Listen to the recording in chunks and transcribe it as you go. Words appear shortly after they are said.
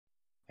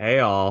Hey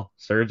all,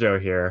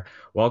 Sergio here.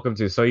 Welcome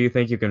to So You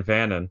Think You Can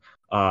Fanon.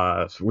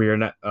 We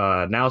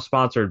are now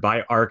sponsored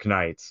by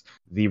Arknights,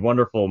 the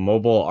wonderful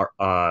mobile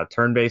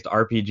turn-based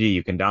RPG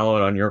you can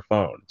download on your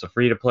phone. It's a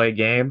free-to-play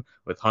game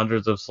with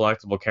hundreds of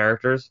selectable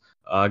characters.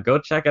 Go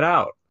check it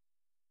out.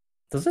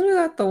 Isn't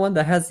that the one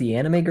that has the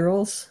anime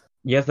girls?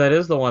 Yes, that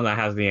is the one that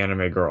has the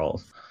anime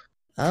girls.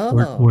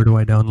 Where Oh, do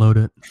I download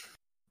it?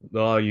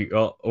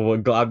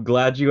 I'm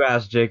glad you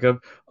asked,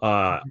 Jacob.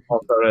 Also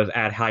known as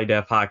at High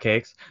Def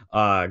Hotcakes.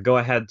 Go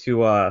ahead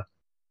to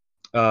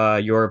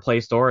your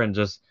Play Store and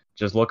just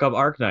look up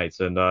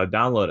Arknights and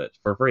download it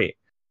for free. wait,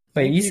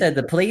 Thank you you. said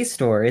the Play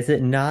Store. Is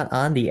it not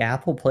on the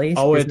Apple Play?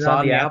 Oh, Is it it's on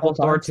on the the Apple Apple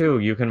Store console? too.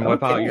 You can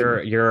whip out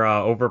Okay. your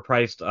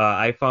overpriced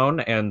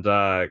iPhone and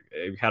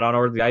head on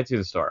over to the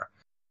iTunes Store.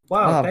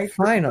 Wow, Oh, thanks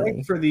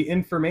finally. for the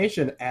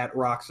information at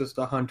Roxas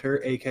the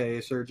Hunter, aka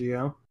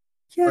Sergio. Are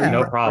Yeah. No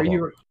you are problem.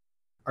 you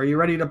are you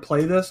ready to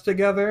play this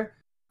together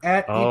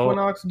at Oh,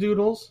 Equinox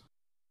Doodles?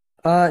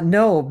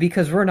 No,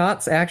 because we're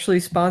not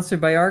actually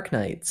sponsored by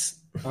Arknights.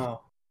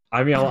 Oh,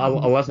 I mean,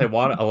 unless they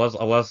want, unless they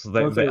unless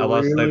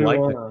they'd really like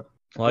to, wanna.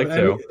 like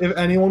to. If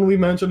anyone we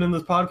mentioned in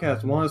this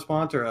podcast want to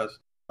sponsor us,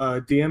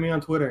 DM me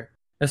on Twitter.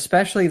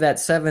 Especially that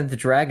seventh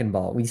Dragon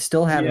Ball. We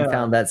still haven't Yeah,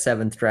 found that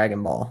seventh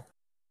Dragon Ball.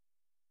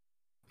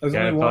 there's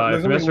Yeah, only one.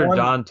 if There's only Mr. one.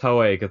 John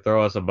Toei could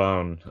throw us a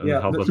bone and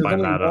Yeah, help us there's find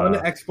only that, one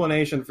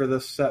explanation for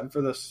the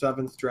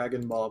seventh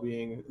Dragon Ball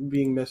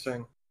being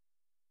missing.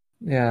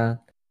 Yeah.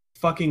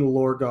 Fucking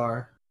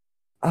Lorgar.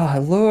 Ah,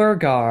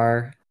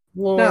 Lorgar.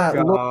 Not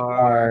Lorgar.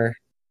 Lorgar.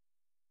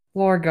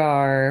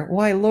 Lorgar.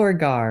 Why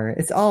Lorgar?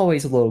 It's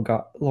always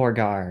Lorgar.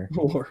 Lorgar.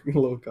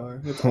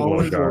 It's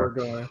always Lorgar.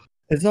 Lorgar.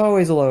 It's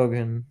always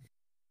Logan.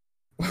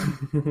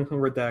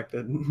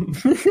 Redacted.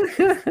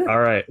 All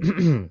right.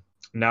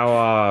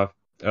 Now,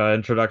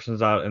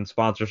 introductions out and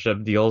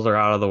sponsorship deals are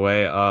out of the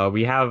way.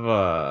 We have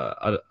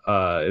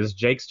it's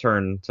Jake's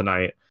turn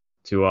tonight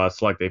to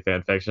select a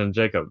fan fiction.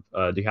 Jacob,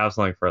 do you have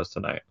something for us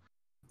tonight?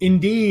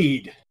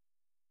 Indeed.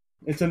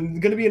 It's going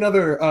to be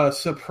another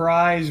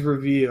surprise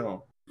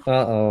reveal.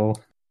 Uh-oh.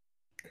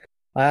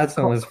 Last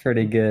one was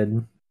pretty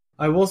good.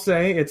 I will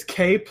say it's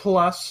K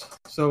plus,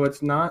 so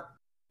it's not.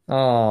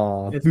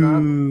 Oh, It's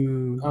not.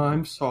 boo.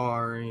 I'm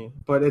sorry,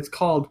 but it's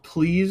called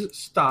Please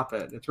Stop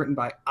It. It's written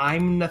by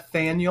I'm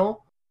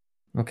Nathaniel.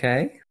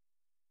 Okay.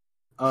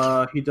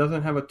 He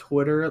doesn't have a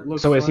Twitter. It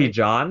looks So is he like.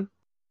 John?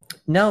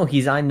 No,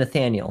 I'm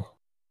Nathaniel.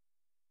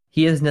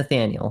 He is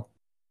Nathaniel.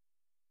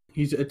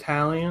 He's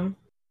Italian.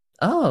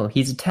 Oh,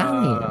 he's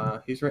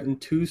Italian. He's written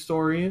 2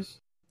 stories.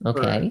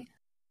 Okay.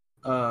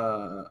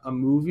 A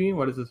movie.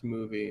 What is this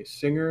movie?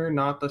 Singer,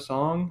 not the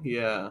song.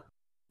 Yeah,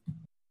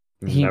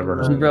 He Never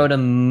heard he of it. wrote a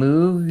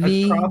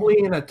movie. that's probably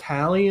an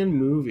Italian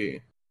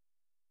movie.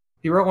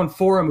 He wrote one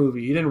for a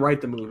movie. He didn't write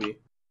the movie.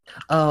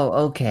 Oh,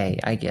 okay.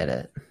 I get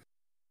it.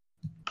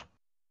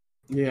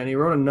 Yeah, and he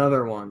wrote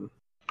another one.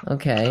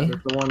 Okay.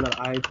 It's the one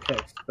that I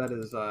picked. That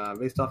is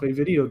based off a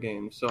video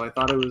game. So I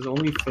thought it was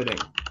only fitting.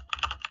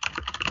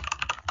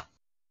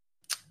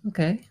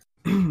 Okay.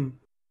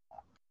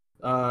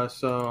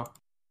 So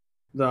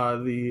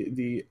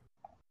the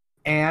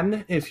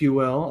An, if you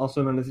will,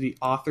 also known as the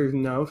author's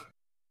note,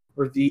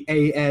 or the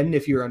AN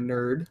if you're a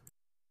nerd,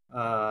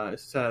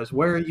 says,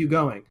 "Where are you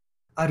going?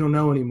 I don't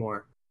know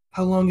anymore.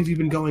 How long have you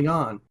been going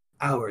on?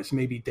 Hours,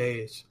 maybe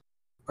days.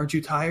 Aren't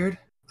you tired?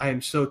 I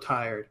am so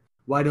tired.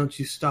 Why don't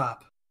you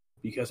stop?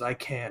 Because I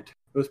can't."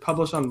 It was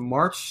published on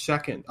March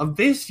 2nd of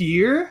this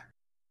year.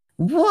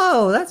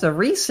 Whoa, that's a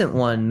recent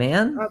one,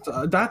 man.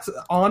 That's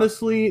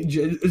honestly,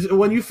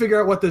 when you figure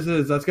out what this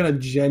is, that's gonna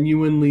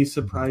genuinely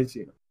surprise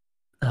you.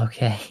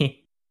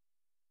 Okay.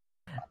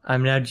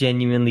 I'm now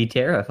genuinely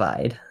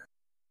terrified.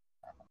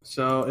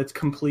 So it's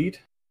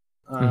complete.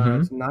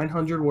 Mhm. It's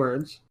 900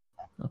 words,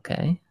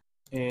 Okay.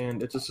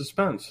 and it's a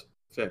suspense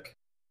fic.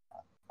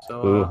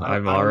 So Ooh,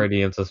 I'm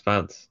already in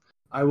suspense.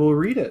 I will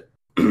read it.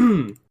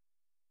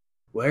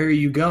 Where are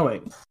you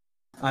going?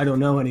 I don't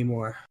know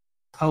anymore.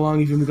 How long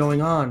have you been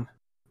going on?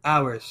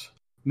 Hours,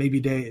 maybe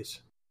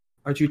days.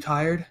 Aren't you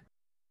tired?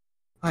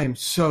 I am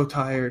so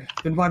tired.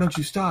 Then why don't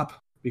you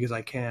stop? Because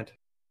I can't.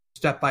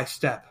 Step by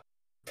step.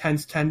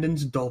 Tense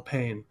tendons, dull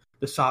pain.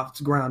 The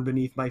soft ground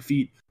beneath my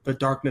feet. The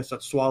darkness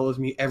that swallows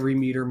me every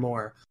meter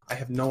more. I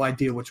have no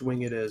idea which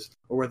wing it is,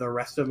 or where the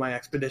rest of my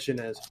expedition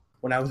is.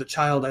 When I was a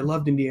child, I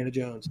loved Indiana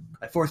Jones.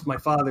 I forced my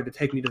father to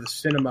take me to the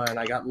cinema, and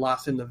I got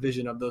lost in the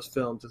vision of those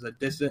films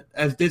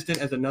as distant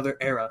as another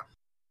era.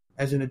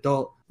 As an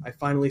adult, I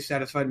finally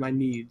satisfied my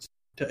needs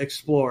to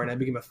explore, and I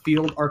became a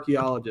field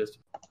archaeologist.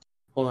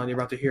 Hold on, you're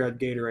about to hear a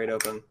Gatorade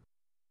open.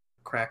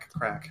 Crack,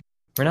 crack.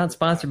 We're not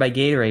sponsored by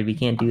Gatorade. We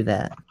can't do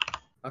that.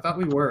 I thought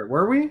we were.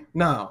 Were we?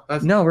 No.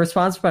 That's No, we're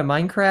sponsored by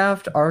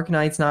Minecraft,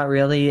 Arknights not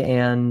really,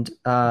 and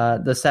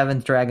the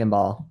seventh Dragon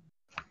Ball.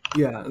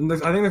 yeah. And I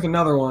think there's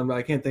another one, but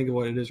I can't think of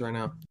what it is right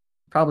now.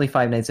 Probably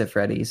Five Nights at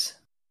Freddy's.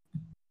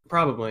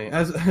 Probably.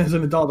 As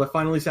an adult, I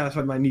finally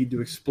satisfied my need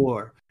to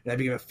explore, and I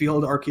became a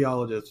field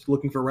archaeologist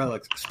looking for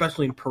relics,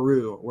 especially in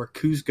Peru, where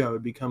Cusco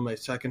had become my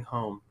second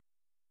home.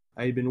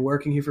 I had been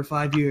working here for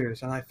 5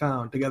 years, and I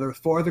found, together with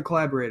 4 other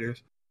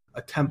collaborators,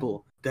 a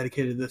temple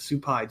dedicated to the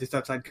Supai just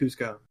outside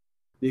Cusco.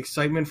 The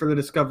excitement for the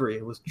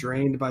discovery was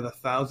drained by the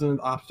 1,000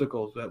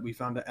 obstacles that we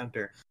found to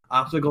enter,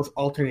 obstacles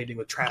alternating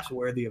with traps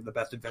worthy of the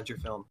best adventure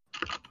film.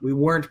 We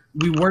weren't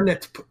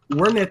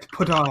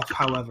put off,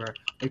 however,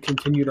 and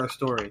continued our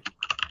story.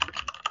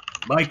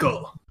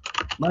 Michael,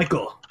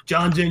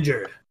 John's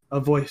injured, a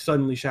voice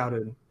suddenly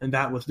shouted, and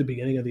that was the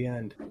beginning of the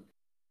end.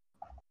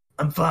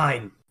 I'm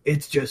fine.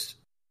 It's just,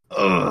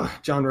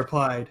 John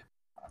replied,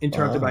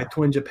 interrupted by a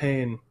twinge of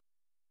pain.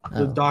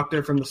 The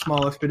doctor from the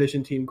small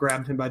expedition team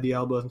grabbed him by the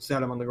elbows and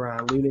sat him on the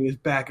ground, leaning his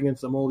back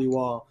against the moldy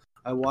wall.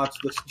 I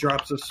watched the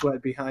drops of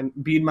sweat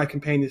bead my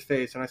companion's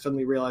face, and I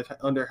suddenly realized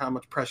under how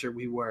much pressure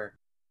we were.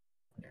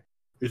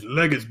 His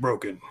leg is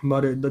broken,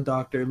 muttered the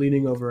doctor,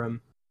 leaning over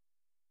him.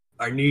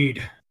 I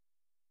need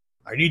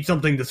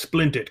something to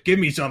splint it. Give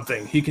me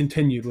something, he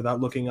continued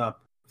without looking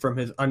up from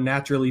his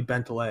unnaturally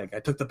bent leg. I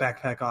took the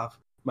backpack off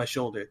my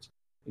shoulders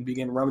and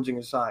began rummaging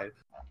his side.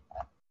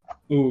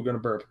 Ooh, gonna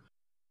burp.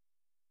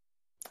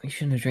 You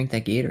shouldn't have drank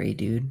that Gatorade,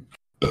 dude.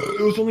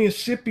 It was only a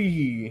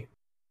sippy.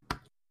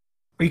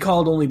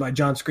 Recalled only by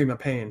John's scream of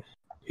pain.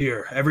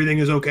 Here, everything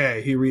is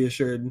okay, he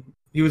reassured.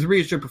 He was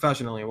reassured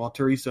professionally, while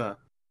Teresa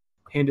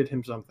handed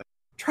him something.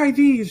 Try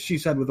these, she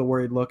said with a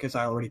worried look as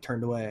I already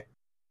turned away.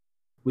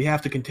 We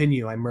have to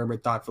continue, I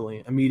murmured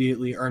thoughtfully,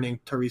 immediately earning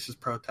Teresa's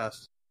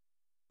protest.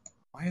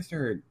 Why is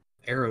there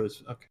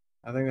arrows? Okay,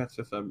 I think that's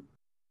just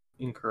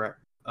incorrect.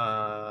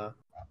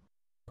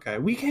 Okay,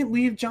 we can't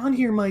leave John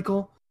here,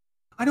 Michael.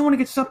 I don't want to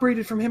get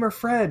separated from him or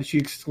Fred, she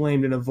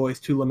exclaimed in a voice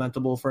too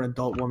lamentable for an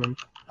adult woman.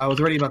 I was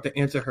already about to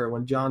answer her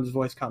when John's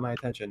voice caught my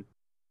attention.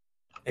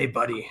 Hey,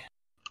 buddy.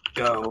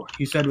 Go,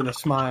 he said with a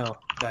smile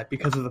that,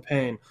 because of the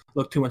pain,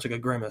 looked too much like a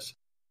grimace.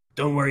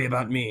 Don't worry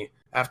about me.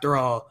 After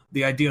all,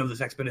 the idea of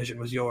this expedition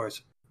was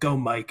yours. Go,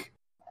 Mike.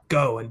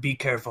 Go, and be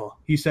careful,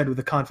 he said with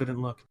a confident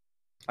look.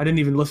 I didn't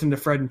even listen to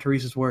Fred and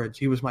Teresa's words.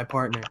 He was my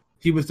partner.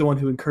 He was the one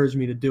who encouraged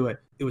me to do it.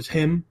 It was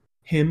him,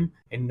 and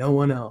no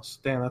one else.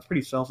 Damn, that's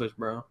pretty selfish,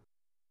 bro.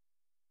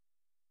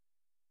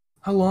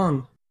 How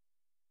long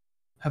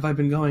have I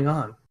been going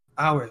on?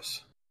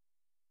 Hours.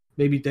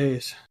 Maybe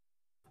days.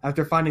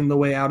 After finding the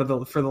way out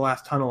for the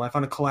last tunnel, I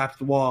found a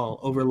collapsed wall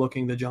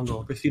overlooking the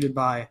jungle, preceded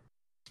by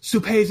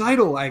Supai's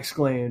idol, I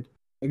exclaimed,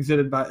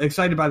 excited by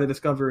the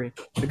discovery,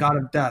 the god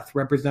of death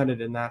represented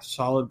in that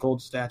solid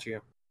gold statue.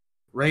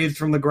 Raised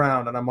from the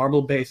ground on a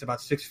marble base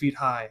about 6 feet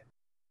high.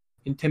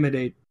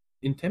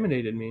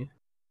 Intimidated me?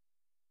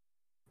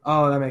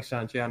 Oh, that makes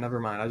sense. Yeah, never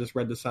mind. I just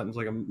read the sentence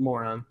like a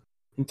moron.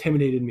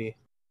 Intimidated me.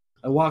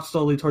 I walked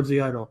slowly towards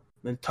the idol,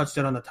 then touched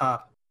it on the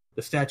top.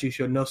 The statue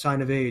showed no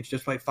sign of age,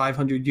 despite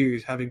 500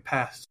 years having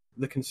passed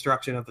the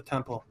construction of the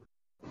temple.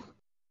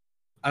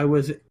 I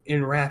was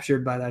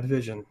enraptured by that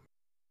vision,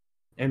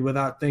 and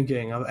without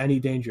thinking of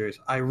any dangers,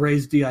 I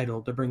raised the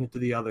idol to bring it to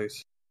the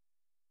others.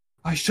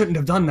 I shouldn't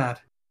have done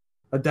that.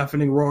 A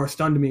deafening roar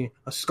stunned me.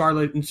 A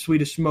scarlet and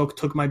sweetish smoke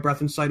took my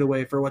breath and sight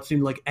away for what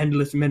seemed like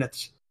endless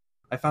minutes.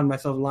 I found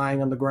myself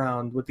lying on the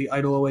ground with the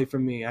idol away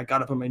from me. I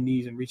got up on my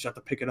knees and reached out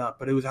to pick it up,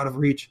 but it was out of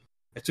reach.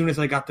 As soon as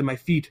I got to my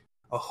feet,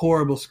 a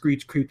horrible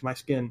screech creeped my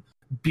skin.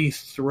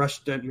 Beasts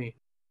rushed at me,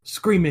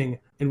 screaming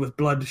and with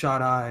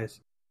bloodshot eyes.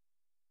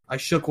 I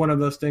shook one of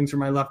those things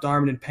from my left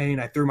arm, and in pain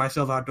I threw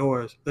myself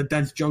outdoors. The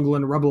dense jungle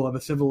and rubble of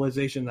a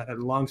civilization that had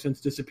long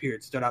since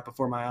disappeared stood out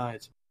before my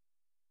eyes.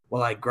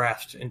 While I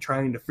grasped in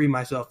trying to free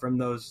myself from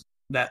those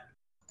that,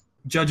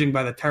 judging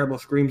by the terrible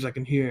screams I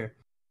can hear,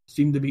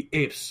 seemed to be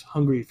apes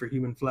hungry for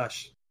human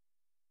flesh.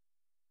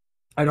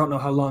 I don't know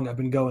how long I've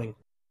been going.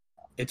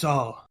 It's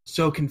all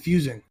so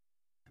confusing.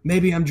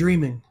 Maybe I'm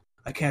dreaming.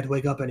 I can't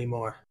wake up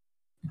anymore.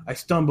 I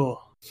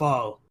stumble,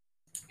 fall,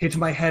 hit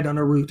my head on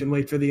a root and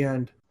wait for the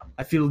end.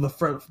 I feel the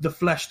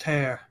flesh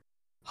tear,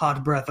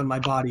 hot breath on my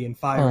body and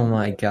fire. Oh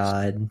my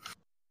god.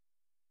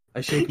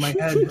 I shake my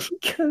head. You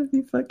gotta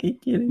be fucking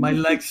kidding my me.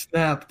 legs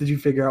snap. Did you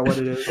figure out what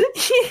it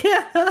is?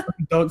 Yeah.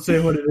 Don't say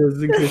what it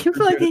is. In case I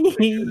fucking hate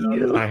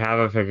you. I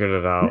haven't figured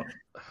it out.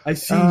 I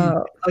see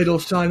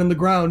idols shine on the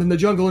ground in the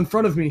jungle in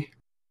front of me.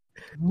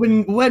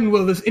 When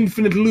will this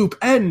infinite loop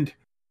end?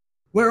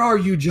 Where are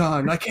you,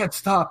 John? I can't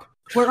stop.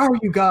 Where are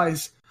you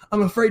guys?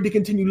 I'm afraid to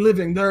continue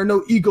living. There are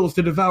no eagles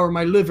to devour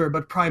my liver,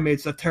 but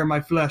primates that tear my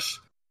flesh.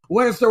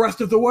 Where's the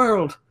rest of the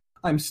world?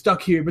 I'm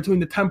stuck here between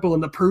the temple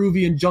and the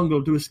Peruvian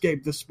jungle to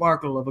escape the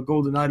sparkle of a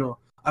golden idol.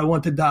 I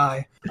want to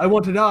die. I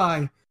want to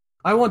die.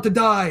 I want to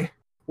die.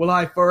 Will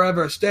I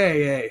forever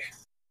stay a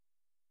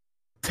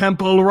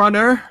temple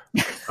runner?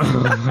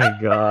 Oh my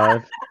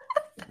god.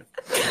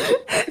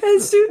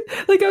 As soon,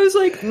 like I was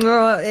like,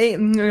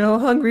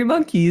 hungry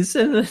monkeys,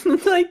 and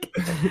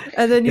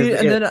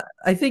then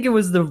I think it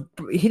was the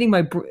hitting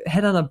my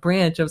head on a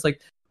branch. I was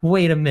like,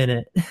 wait a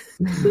minute.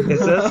 Is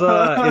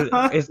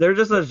this is there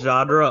just a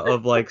genre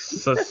of like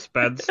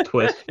suspense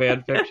twist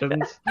fan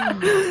fictions?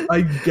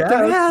 I guess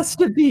There has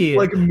to be.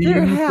 like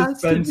There meme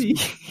has to suspense be.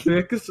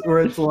 fics where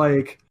it's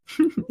like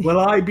Will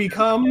I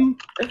become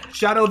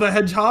Shadow the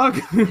Hedgehog?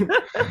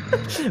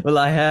 Will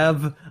I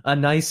have a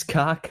nice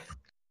cock?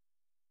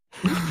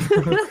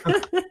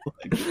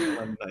 Like,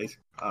 a nice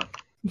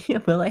cock. Yeah,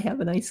 will I have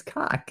a nice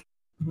cock?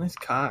 Nice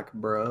cock,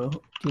 bro.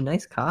 Do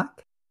nice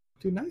cock?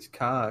 Dude, nice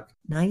cock.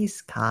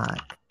 Nice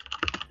cock.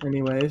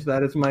 Anyways,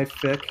 that is my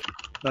fic.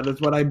 That is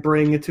what I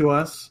bring to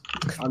us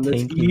on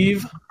this Thank you.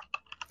 eve.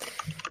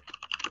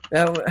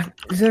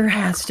 There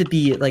has to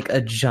be like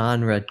a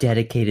genre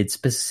dedicated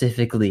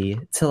specifically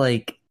to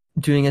like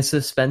doing a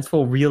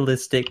suspenseful,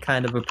 realistic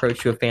kind of approach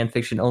to a fan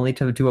fiction, only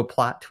to do a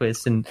plot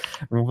twist and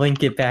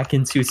link it back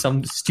into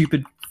some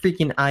stupid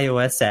freaking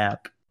iOS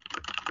app.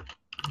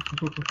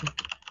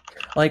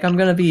 Like I'm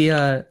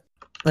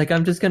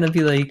just gonna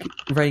be like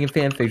writing a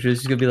fan fiction.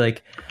 It's just gonna be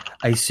like,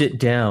 I sit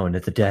down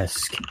at the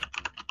desk,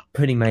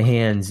 putting my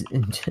head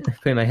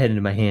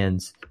into my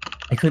hands.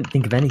 I couldn't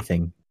think of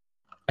anything.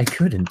 I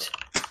couldn't.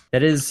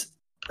 That is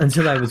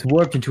until I was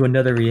warped into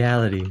another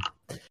reality,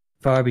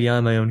 far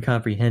beyond my own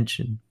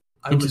comprehension,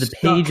 into the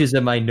pages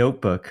of my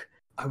notebook.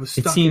 I was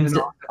It stuck seems in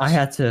an that office. I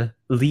had to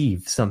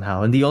leave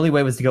somehow, and the only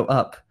way was to go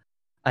up.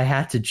 I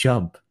had to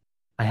jump.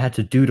 I had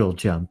to doodle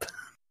jump.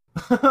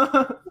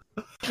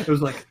 It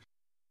was like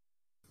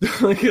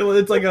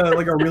it's like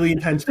a really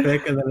intense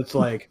fic, and then it's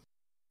like,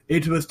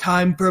 it was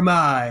time for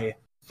my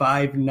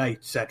 5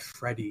 Nights at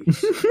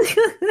Freddy's.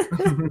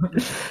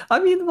 I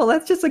mean, well,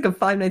 that's just like a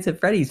Five Nights at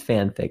Freddy's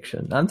fan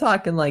fiction. I'm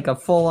talking like a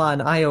full-on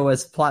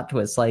iOS plot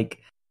twist.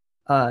 Like,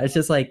 it's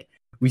just like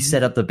we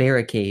set up the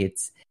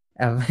barricades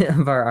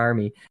of our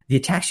army. The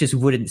attacks just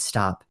wouldn't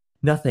stop.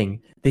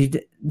 Nothing.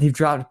 They've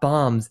dropped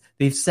bombs.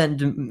 They've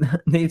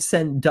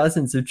sent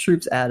dozens of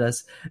troops at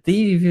us. They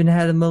even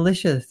had a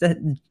militia that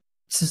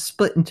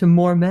split into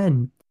more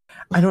men.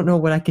 I don't know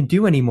what I can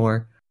do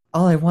anymore.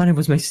 All I wanted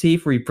was my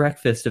savory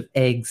breakfast of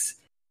eggs.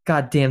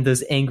 God damn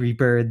those angry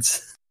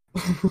birds.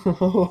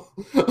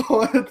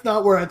 It's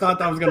not where I thought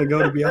that was going to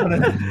go, to be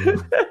honest.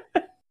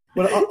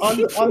 But on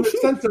the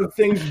sense of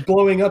things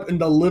blowing up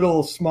into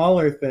little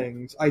smaller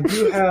things, I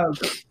do have,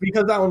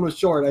 because that one was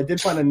short, I did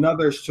find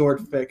another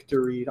short fic to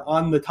read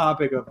on the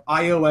topic of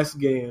iOS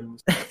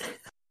games.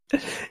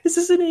 Is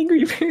this an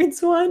Angry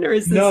Birds one, or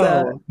is this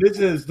No, this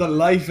is the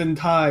life and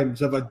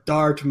times of a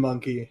dart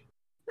monkey.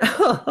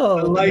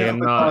 Oh, life In,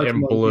 of a dart in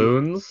monkey.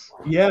 balloons?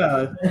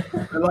 Yeah,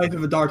 the life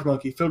of a dart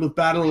monkey, filled with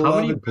battle, How love,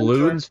 many adventure,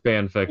 balloons fan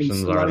and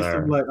fictions are slice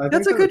there? of life. I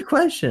that's think a good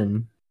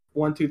question.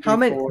 1, 2, 3, How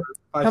many- 4,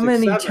 5, How 6,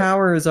 many 7.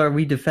 towers are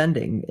we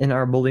defending in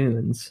our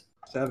balloons?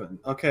 7.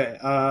 Okay.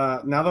 Now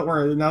that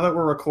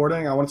we're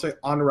recording, I want to say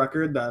on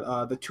record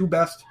that the 2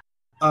 best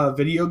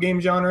video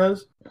game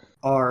genres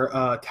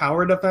are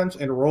tower defense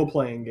and role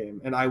playing game,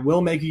 and I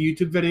will make a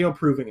YouTube video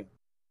proving it.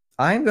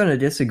 I'm going to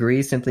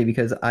disagree simply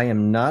because I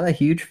am not a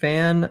huge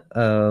fan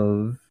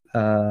of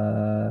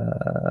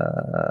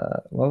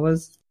what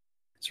was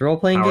it's a role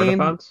playing Tower game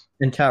defense?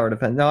 and tower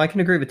defense. No, I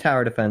can agree with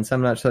tower defense.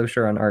 I'm not so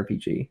sure on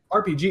RPG.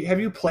 RPG. Have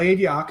you played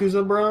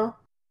Yakuza, bro?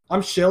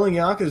 I'm shilling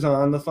Yakuza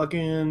on the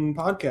fucking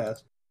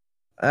podcast.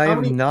 I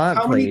have not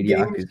How many played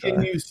games can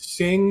Yakuza. you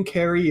sing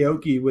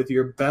karaoke with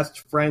your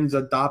best friend's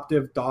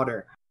adoptive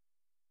daughter?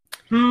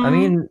 I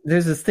mean,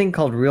 there's this thing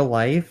called Real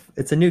Life.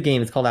 It's a new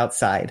game. It's called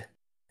Outside.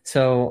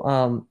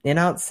 So, in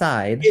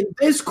Outside, in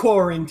this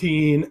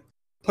quarantine,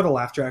 put a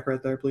laugh track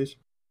right there, please.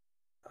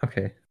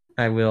 okay,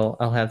 I will.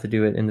 I'll have to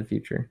do it in the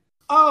future.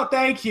 Oh,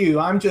 thank you.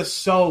 I'm just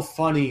so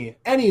funny.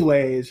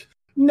 Anyways,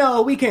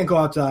 no, we can't go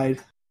outside.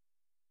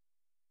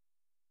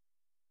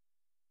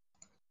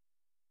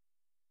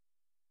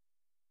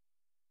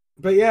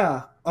 But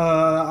yeah,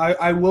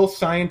 I will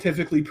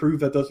scientifically prove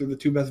that those are the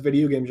 2 best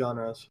video game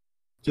genres.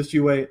 Just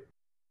you wait.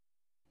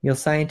 You'll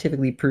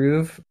scientifically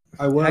prove.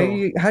 I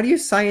will. How do you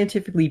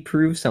scientifically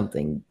prove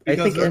something? I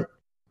Because think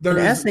an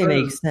essay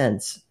makes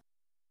sense.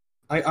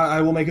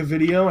 I will make a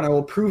video and I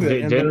will prove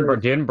it.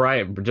 Didn't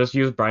Brian just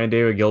use Brian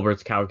David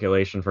Gilbert's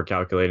calculation for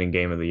calculating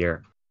game of the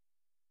year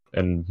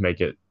and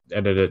edit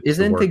it?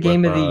 Isn't the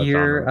game of the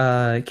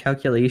year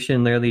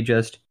calculation literally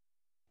just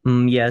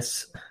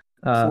yes?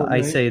 I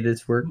Fortnite. say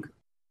this work.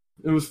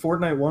 It was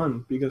Fortnite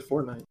 1 because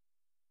Fortnite.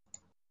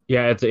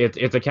 Yeah,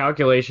 it's a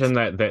calculation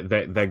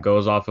that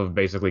goes off of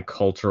basically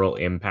cultural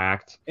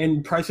impact.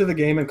 And price of the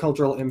game and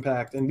cultural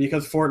impact. And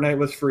because Fortnite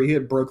was free,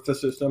 it broke the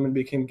system and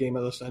became game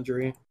of the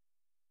century.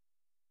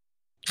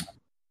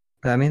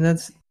 I mean,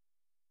 that's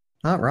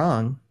not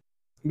wrong.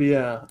 But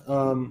yeah.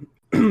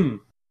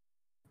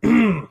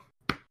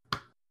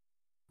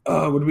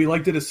 Would we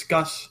like to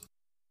discuss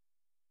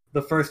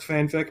the first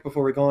fanfic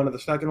before we go on to the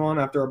second one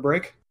after a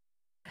break?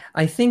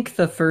 I think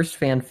the first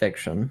fan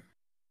fiction.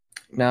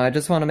 Now, I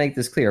just want to make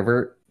this clear.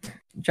 We're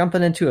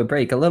jumping into a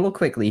break a little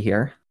quickly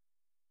here.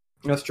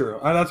 That's true.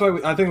 That's why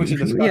I think we should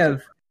discuss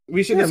it.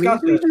 We should Yeah,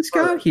 discuss we it just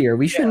got first. here.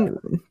 We shouldn't.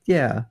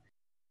 Yeah.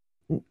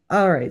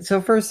 All right.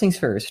 So first things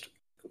first.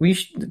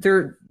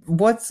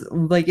 What's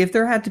like if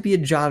there had to be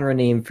a genre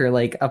name for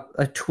like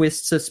a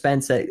twist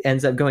suspense that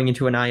ends up going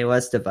into an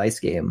iOS device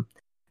game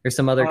or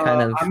some other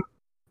kind of.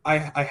 I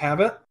have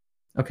it.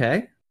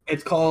 Okay.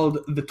 It's called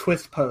The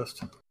Twist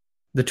Post.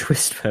 The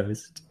twist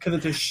post. Because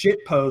it's a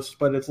shit post,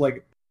 but it's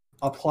like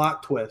a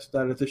plot twist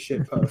that it's a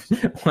shit post.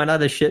 Why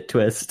not a shit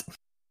twist?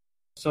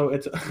 So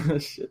it's a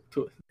shit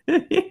twist.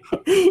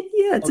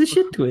 Yeah, it's a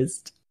shit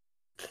twist.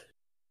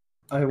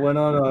 I went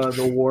on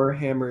the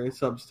Warhammer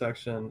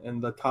subsection,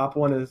 and the top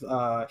one is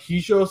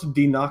Hijos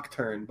de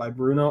Nocturne by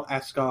Bruno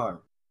Ascar.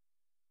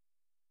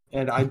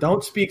 And I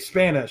don't speak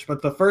Spanish,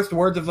 but the first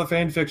words of the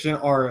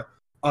fanfiction are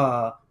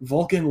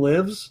Vulcan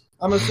lives,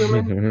 I'm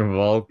assuming.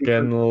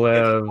 Vulcan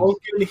lives.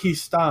 Vulcan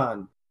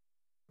Histan.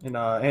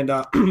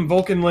 And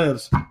Vulcan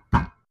lives.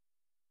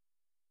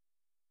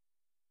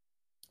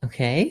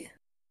 Okay.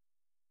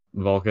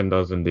 Vulcan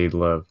does indeed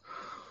live.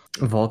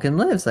 Vulcan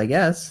lives, I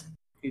guess.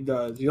 He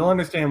does. You'll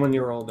understand when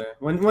you're older.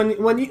 When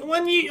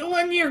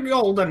you're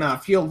old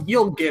enough,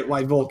 you'll get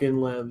why Vulcan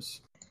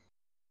lives.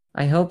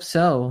 I hope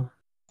so.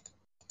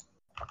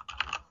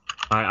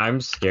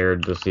 I'm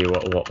scared to see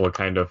what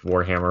kind of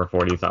Warhammer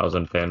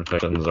 40,000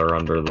 fanfictions are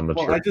under the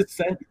mature. Well, I just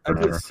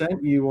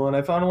sent you one.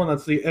 I found one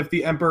that's the If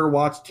the Emperor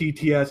Watched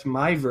TTS,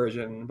 my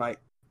version by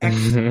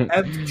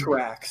XF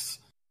Tracks.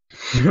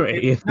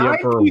 If the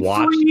Emperor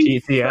watched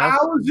TTS,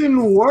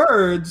 1,000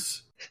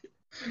 words.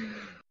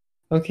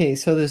 Okay,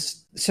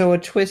 so a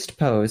twist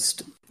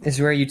post is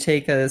where you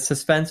take a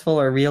suspenseful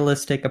or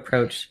realistic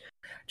approach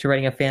to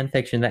writing a fan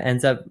fiction that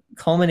ends up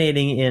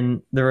culminating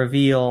in the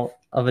reveal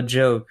of a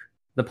joke,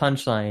 the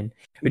punchline,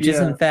 which is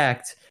in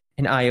fact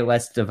an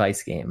iOS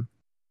device game.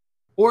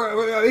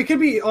 Or it could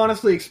be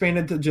honestly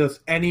expanded to just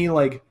any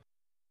like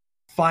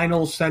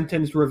final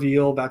sentence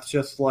reveal that's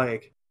just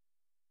like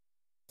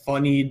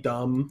funny,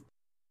 dumb.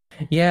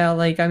 Yeah,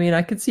 like I mean,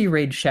 I could see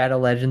Raid Shadow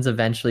Legends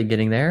eventually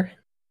getting there.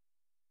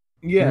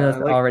 Yeah, that's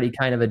already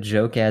kind of a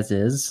joke as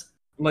is.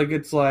 Like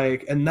it's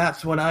like, and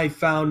that's when I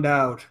found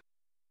out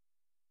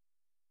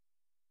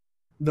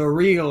the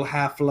real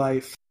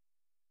Half-Life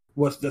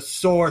was the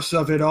source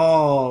of it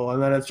all,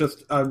 and then it's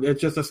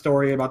just a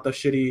story about the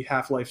shitty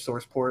Half-Life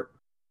source port.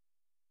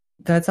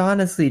 That's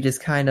honestly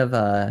just kind of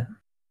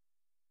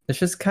it's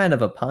just kind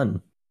of a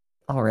pun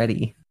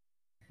already.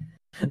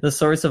 The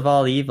source of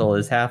all evil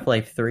is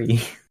Half-Life 3.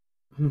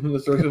 The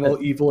source of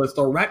all evil is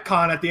the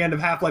retcon at the end of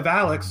Half-Life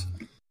Alyx.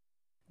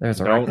 There's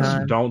a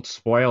retcon. Don't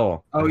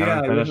spoil. Oh I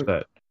haven't finished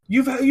it.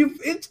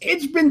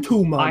 It's been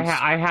 2 months.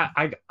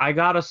 I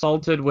got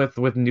assaulted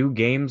with new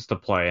games to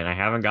play, and I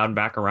haven't gotten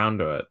back around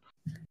to it.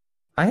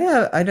 I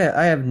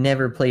have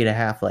never played a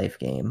Half-Life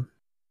game.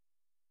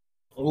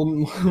 Well,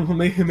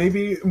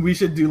 maybe we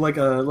should do like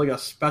a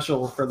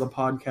special for the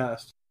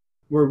podcast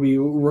where we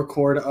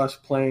record us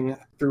playing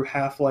through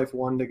Half-Life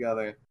 1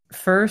 together.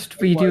 First,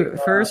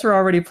 we're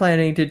already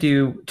planning to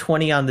do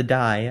 20 on the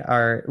Die,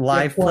 our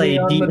live play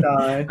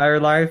our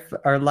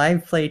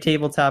live play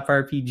tabletop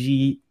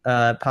RPG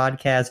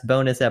podcast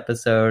bonus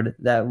episode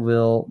that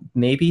will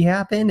maybe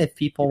happen if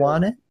people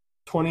want it.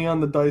 20 on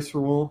the dice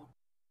rule.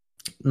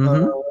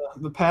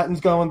 Mm-hmm. The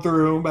patent's going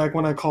through. Back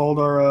when I called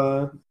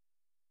our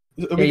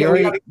we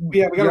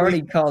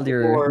already called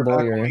your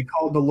lawyer. We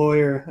called the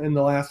lawyer in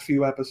the last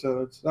few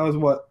episodes. That was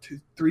what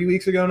 3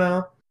 weeks ago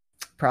now.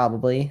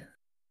 Probably.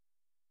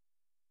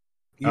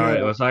 Yeah. All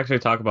right, let's actually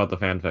talk about the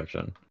fan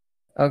fiction.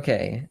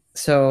 Okay,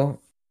 so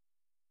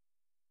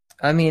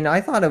I mean, I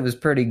thought it was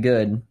pretty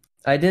good.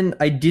 I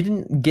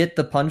didn't get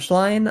the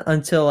punchline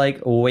until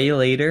like way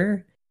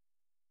later.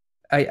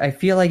 I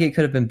feel like it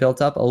could have been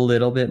built up a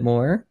little bit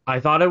more. I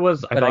thought it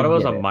was a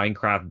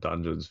Minecraft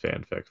Dungeons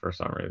fanfic for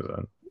some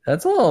reason.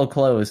 That's a little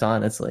close,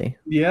 honestly.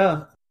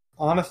 Yeah,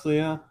 honestly,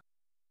 yeah.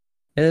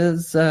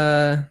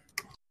 I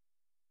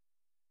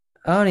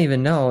don't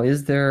even know.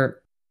 Is there?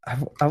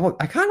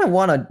 I kind of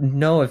want to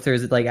know if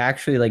there's like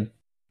actually like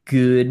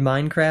good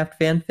Minecraft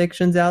fan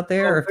fictions out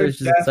there, or if there's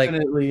just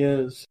definitely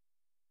is.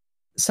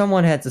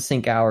 Someone had to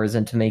sink hours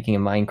into making a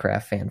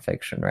Minecraft fan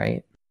fiction,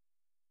 right?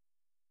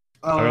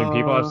 I mean,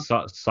 people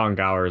have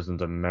sunk hours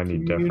into many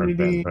different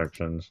fan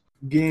fictions.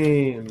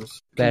 Games.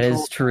 That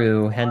is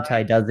true.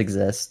 Hentai does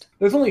exist.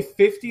 There's only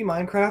 50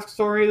 Minecraft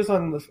stories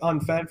on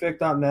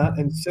fanfic.net,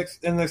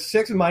 and there's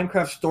 6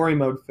 Minecraft story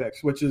mode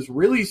fics, which is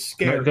really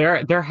scary.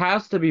 There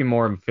has to be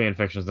more fan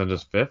fictions than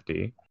just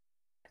 50.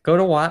 Go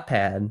to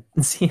Wattpad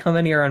and see how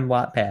many are on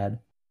Wattpad.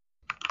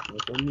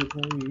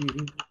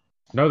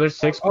 No, there's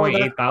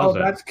 6,800. Oh,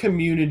 that's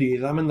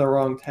communities. I'm in the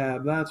wrong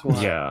tab. That's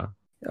why. Yeah.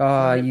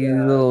 Oh,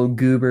 you little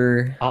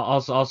goober.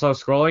 Also,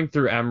 scrolling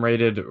through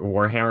M-rated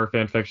Warhammer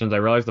fanfictions, I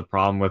realized the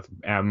problem with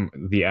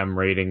the M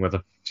rating with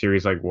a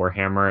series like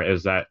Warhammer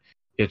is that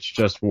it's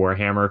just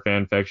Warhammer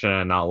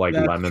fanfiction and not like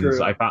Lemons.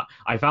 True.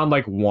 I found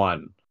like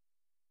one,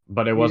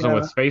 but it wasn't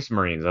with Space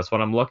Marines. That's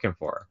what I'm looking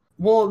for.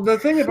 Well, the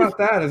thing about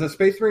that is that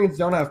Space Marines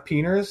don't have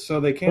peners, so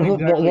they can't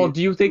exactly... Well,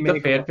 do you think the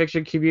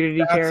fanfiction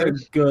community cares?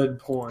 That's a good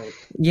point.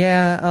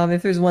 Yeah,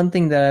 if there's one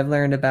thing that I've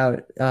learned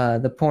about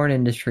the porn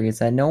industry, it's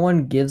that no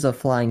one gives a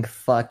flying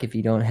fuck if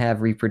you don't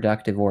have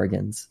reproductive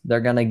organs.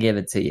 They're gonna give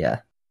it to you.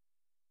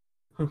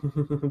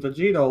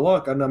 Vegeta,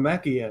 look, a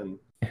Namekian.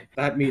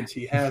 That means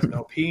he has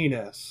no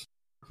penis.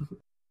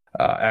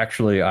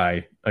 Actually,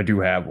 I do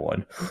have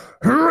one.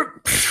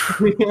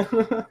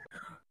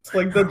 It's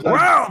like the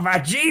Whoa,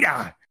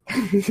 Vegeta!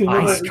 Nice you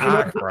know,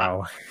 cock,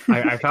 bro.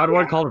 I found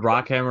one called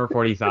Rockhammer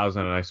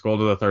 40,000, and I scrolled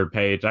to the third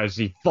page. I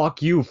see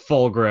 "Fuck you,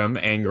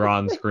 Fulgrim,"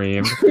 Angron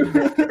screamed.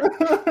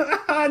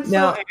 it's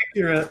Now- so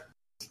accurate.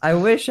 I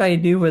wish I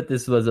knew what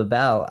this was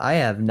about. I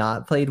have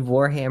not played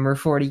Warhammer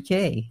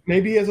 40k.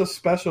 Maybe as a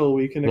special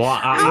we can. Well,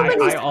 How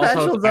many I also,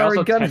 specials I are we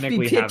also gonna be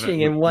technically pitching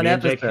haven't, in one me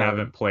and Jake episode?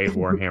 haven't played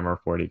Warhammer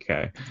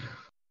 40k.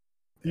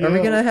 Yeah. Are we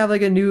gonna have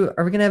like a new?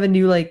 Are we gonna have a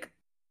new like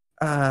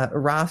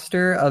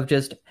roster of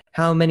just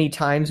how many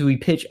times we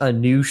pitch a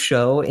new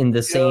show in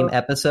the same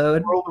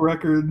episode? world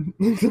record?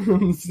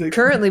 Six.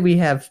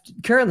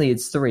 Currently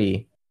it's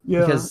 3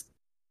 Yeah. because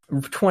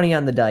 20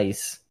 on the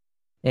dice,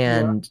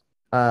 and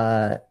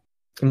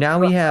now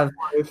we have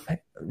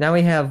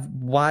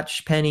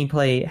watch Penny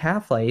play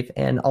Half-Life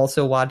and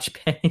also watch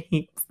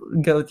Penny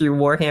go through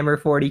Warhammer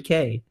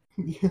 40k.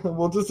 Yeah,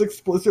 we'll just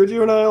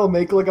Sergio and I will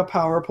make like a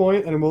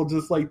PowerPoint and we'll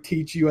just like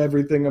teach you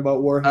everything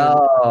about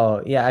Warhammer.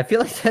 Oh yeah, I feel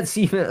like that's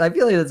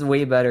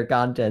way better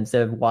content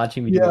instead of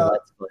watching me do a Yeah,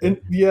 let's play.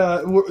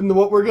 And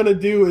what we're gonna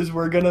do is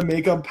we're gonna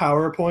make a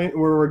PowerPoint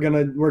where we're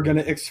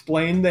gonna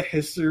explain the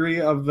history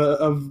of the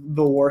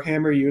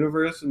Warhammer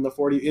universe in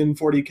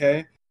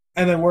 40k,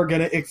 and then we're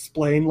gonna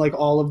explain like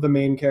all of the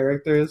main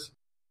characters.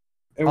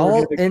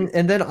 And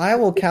And then I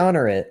will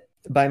counter it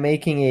by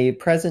making a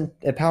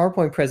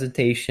PowerPoint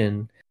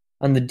presentation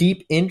on the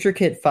deep,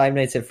 intricate Five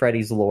Nights at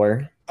Freddy's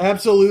lore.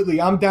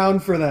 absolutely, I'm down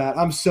for that.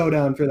 I'm so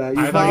down for that.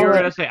 I thought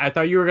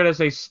you were gonna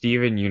say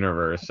Steven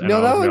Universe. And No,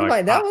 I that was was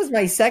like, that was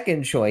my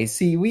second choice.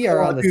 See, we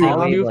are on the same I'll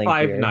do wavelength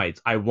Five here.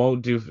 Nights. I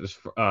won't do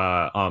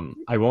Steven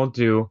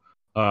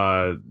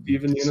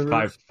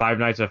Universe? Five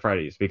Nights at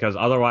Freddy's, because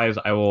otherwise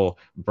I will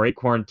break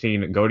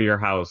quarantine, go to your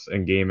house,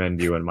 and game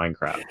end you in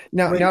Minecraft.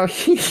 No, Wait, no.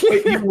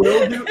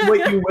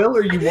 Wait, you will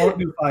or you won't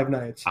do Five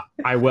Nights?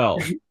 I will.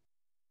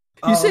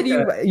 You said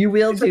okay. you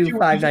will You said do you-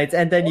 Five you- Nights,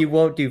 and then you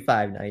won't do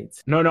Five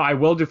Nights. No, I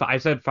will do. I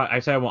said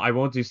I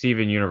won't do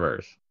Steven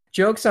Universe.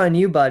 Joke's on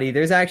you, buddy.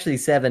 There's actually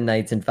 7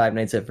 nights in Five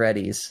Nights at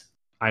Freddy's.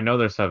 I know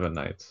there's 7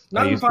 nights. I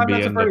Not in used to Five be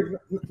Nights at in Freddy's.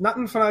 Not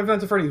in Five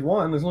Nights at Freddy's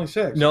 1. There's only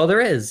 6. No,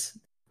 there is.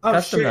 oh,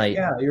 Custom shit. Night.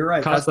 Yeah, you're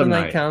right. Custom Custom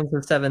night night. counts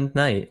as 7th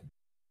night.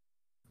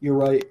 You're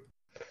right.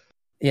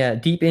 Yeah,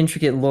 deep,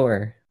 intricate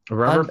lore.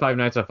 Remember Five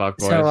Nights at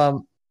Fuckboys?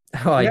 So,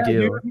 I Yeah,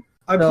 do. dude.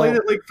 I So- played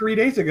it like 3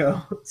 days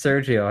ago.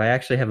 Sergio, I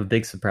actually have a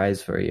big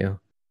surprise for you.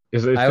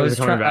 is it I was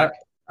coming back?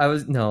 I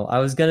was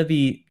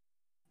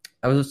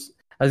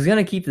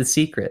gonna keep the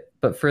secret,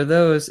 but for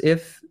those,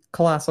 if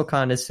Colossal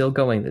Con is still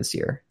going this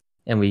year,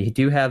 and we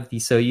do have the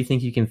So You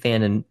Think You Can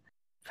Fan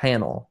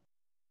panel,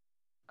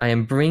 I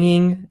am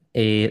bringing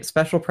a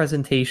special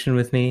presentation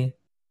with me,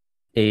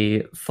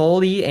 a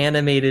fully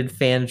animated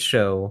fan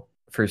show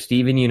for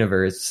Steven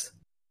Universe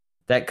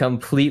that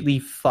completely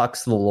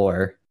fucks the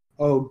lore.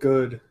 Oh,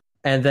 good.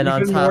 And then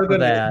on Even top more of than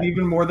that,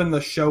 even more than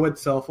the show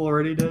itself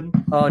already did.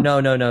 oh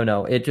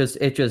no. It just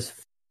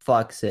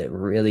fucks it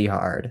really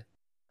hard.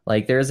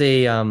 Like there's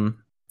a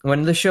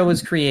when the show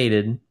was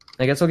created,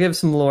 I guess I'll give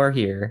some lore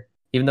here,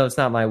 even though it's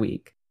not my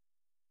week.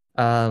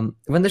 When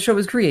the show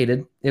was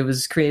created, it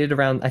was created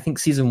around I think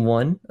season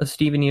 1 of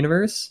Steven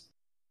Universe.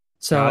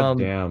 So God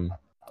damn.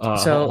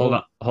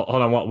 so-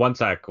 Hold on, one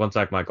sec,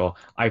 Michael.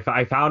 I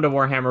found a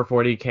Warhammer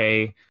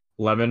 40k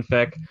lemon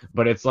fic,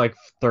 but it's like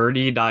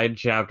 39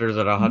 chapters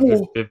and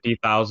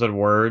 150,000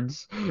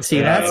 words. see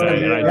And that's I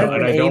an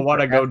don't A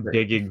want to for go effort.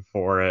 digging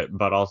for it,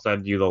 but I'll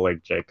send you the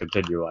link, Jake.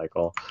 Continue,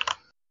 Michael.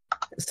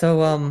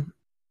 So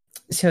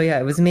yeah,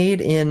 it was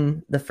made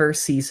in the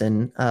first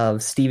season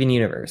of Steven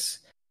Universe.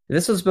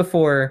 This was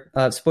before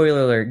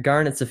spoiler alert,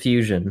 Garnet's a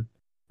fusion.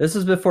 This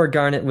was before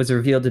Garnet was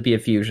revealed to be a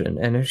fusion,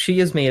 and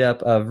she is made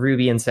up of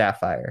Ruby and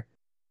Sapphire.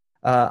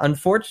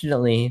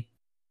 Unfortunately,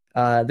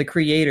 the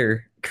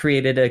creator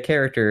created a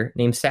character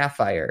named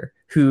Sapphire,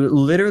 who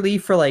literally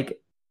for like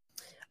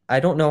I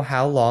don't know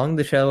how long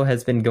the show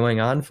has been going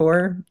on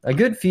for, a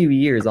good few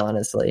years,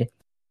 honestly.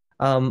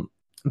 But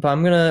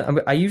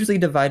I usually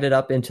divide it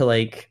up into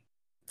like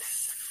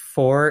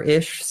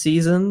 4-ish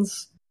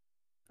seasons.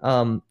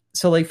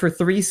 So like for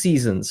 3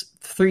 seasons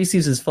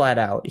flat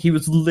out, he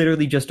was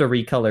literally just a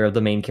recolor of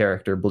the main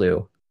character,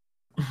 Blue.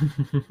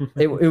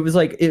 It was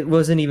like, it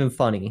wasn't even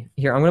funny.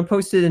 Here, I'm going to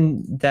post it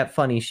in that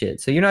funny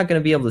shit. So you're not going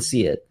to be able to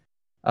see it.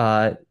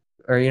 Or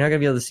you're not going to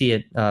be able to see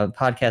it,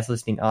 podcast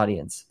listening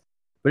audience.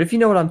 But if you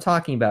know what I'm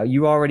talking about,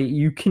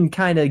 you can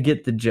kind of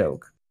get the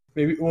joke.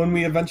 Maybe when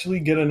we eventually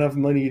get enough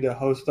money to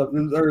host up,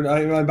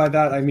 or by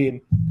that I mean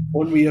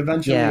when we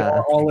eventually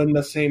are all in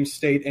the same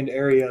state and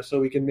area, so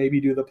we can maybe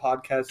do the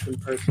podcast in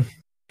person.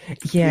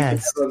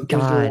 Yes, We can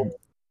have a God. visual-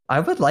 I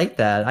would like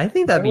that. I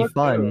think that'd I be would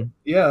fun. too.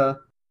 Yeah.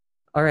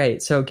 All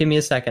right, so give me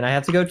a second. I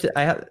have to go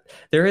to.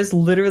 There is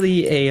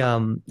literally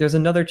there's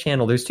another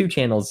channel. There's 2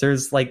 channels.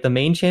 There's like the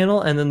main channel,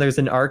 and then there's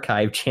an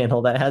archive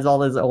channel that has all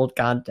this old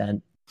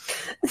content.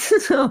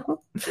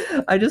 So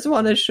I just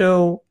want to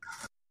show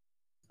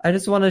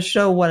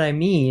what I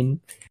mean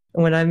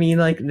when I mean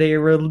like they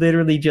were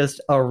literally just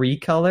a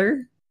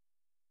recolor.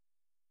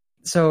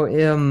 So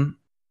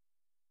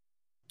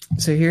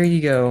So here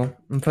you go.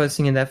 I'm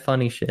posting in that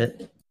funny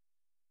shit.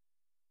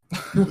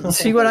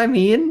 See what I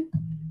mean?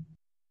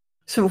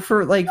 So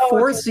for like No,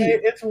 four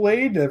it's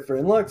way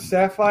different. Look,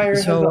 Sapphire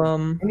has a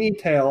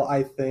ponytail,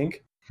 I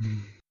think.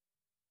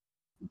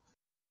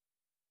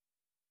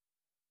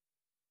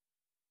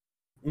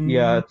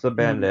 Yeah, it's a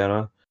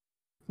bandana.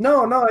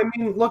 No, I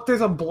mean, look, there's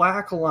a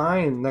black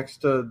line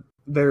next to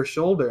their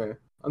shoulder,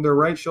 on their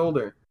right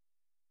shoulder.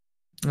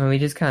 Oh, we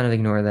just kind of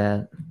ignore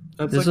that.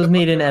 That's This like was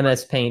made in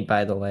MS Paint,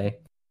 by the way.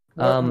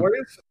 What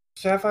is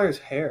Sapphire's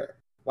hair?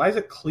 Why is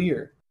it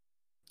clear?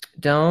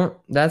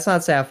 That's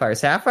not Sapphire.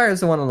 Sapphire is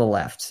the one on the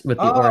left with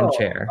the orange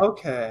hair.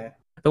 Okay.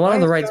 The one Why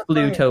on the is right's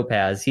Blue Sapphire-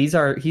 Topaz. He's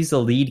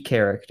the lead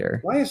character.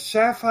 Why is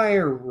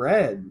Sapphire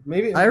red?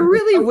 Maybe I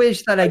really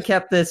wish that I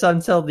kept this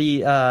until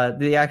the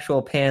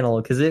actual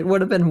panel, because it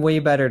would have been way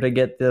better to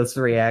get this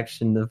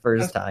reaction the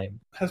first time.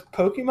 Has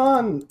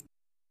Pokemon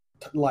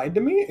lied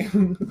to me?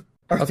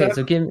 Okay,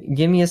 so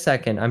give me a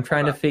second. I'm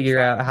trying to figure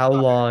out how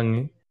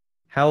long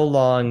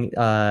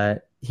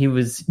he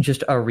was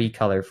just a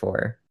recolor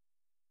for.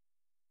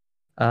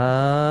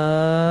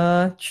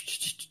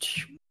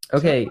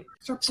 Okay,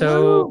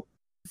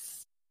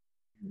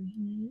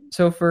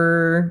 so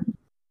for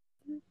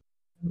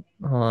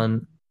hold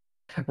on,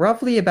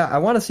 roughly about, I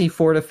want to see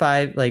 4 to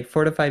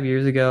 5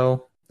 years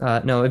ago.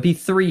 No, it'd be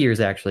 3 years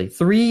actually.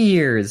 3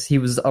 years he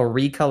was a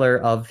recolor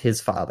of his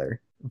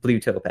father, Blue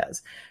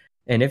Topaz.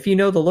 And if you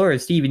know the lore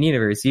of Steven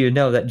Universe, you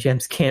know that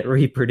gems can't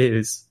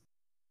reproduce.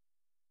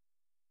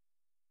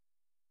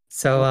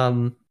 So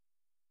you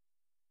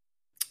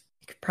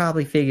could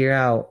probably figure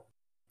out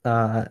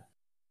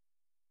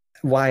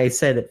why I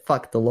said it.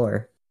 Fuck the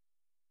lore.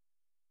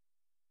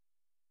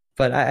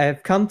 But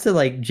I've come to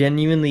like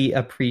genuinely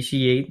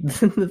appreciate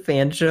the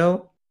fan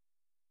show,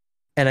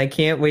 and I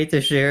can't wait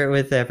to share it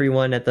with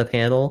everyone at the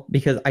panel,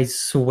 because I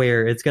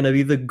swear it's gonna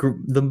be the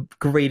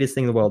greatest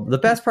thing in the world. The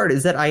best part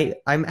is that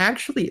I'm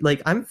actually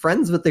like, I'm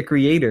friends with the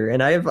creator,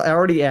 and I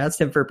already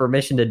asked him for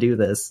permission to do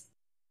this.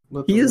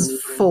 He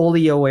is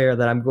fully aware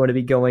that I'm going to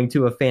be going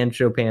to a fan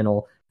show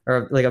panel,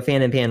 or like a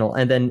fan panel,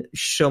 and then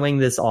showing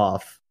this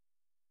off.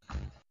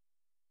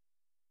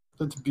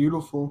 That's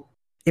beautiful.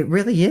 It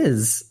really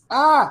is.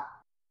 Ah!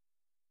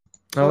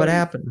 Oh, what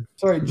happened?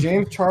 Sorry,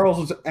 James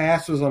Charles'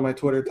 ass was on my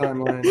Twitter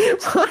timeline.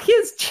 Why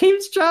is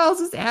James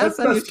Charles' ass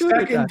on your That's the Twitter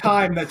second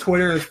time that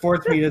Twitter has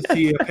forced me to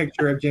see a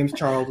picture of James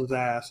Charles'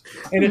 ass.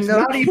 And it's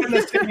not even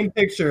the same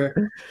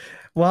picture.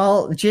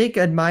 Well, Jake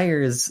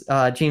admires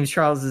James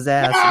Charles'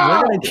 ass.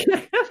 No!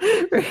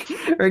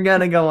 We're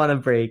gonna go on a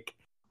break.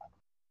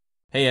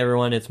 Hey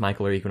everyone, it's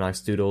Michael or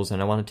Equinox Doodles,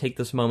 and I want to take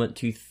this moment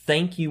to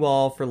thank you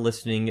all for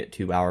listening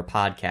to our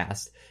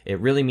podcast. It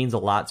really means a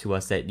lot to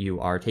us that you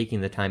are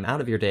taking the time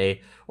out of your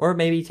day, or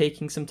maybe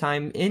taking some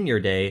time in your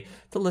day,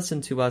 to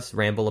listen to us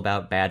ramble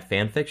about bad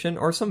fanfiction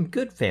or some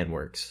good fan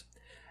works.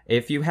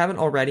 If you haven't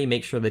already,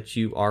 make sure that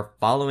you are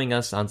following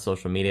us on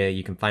social media.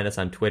 You can find us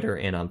on Twitter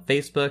and on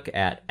Facebook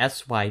at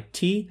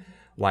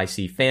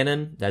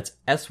SYTYCFanon. That's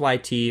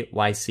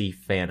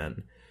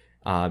SYTYCFanon.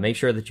 Make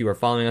sure that you are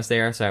following us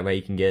there, so that way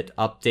you can get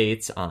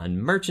updates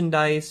on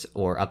merchandise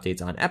or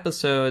updates on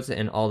episodes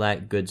and all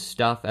that good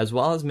stuff, as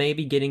well as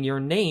maybe getting your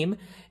name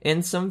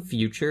in some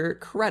future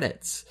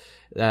credits.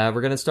 We're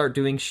going to start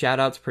doing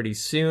shoutouts pretty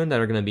soon that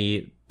are going to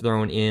be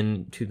thrown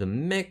into the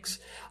mix.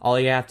 All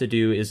you have to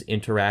do is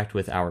interact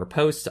with our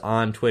posts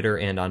on Twitter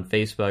and on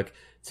Facebook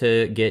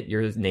to get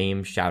your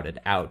name shouted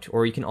out.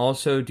 Or you can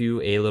also do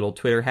a little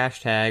Twitter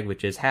hashtag,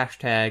 which is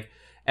hashtag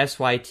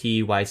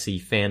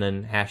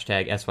SYTYCFanon,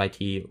 hashtag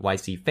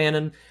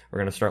SYTYCFanon. We're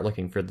going to start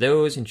looking for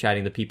those and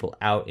shouting the people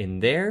out in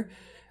there.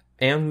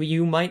 And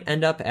you might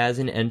end up as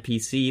an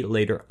NPC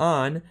later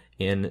on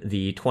in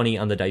the 20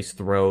 on the Dice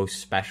Throw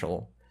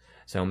special.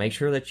 So make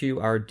sure that you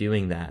are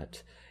doing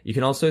that. You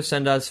can also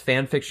send us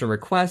fanfiction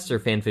requests or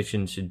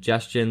fanfiction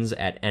suggestions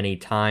at any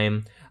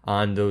time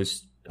on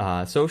those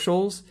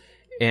socials.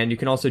 And you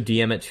can also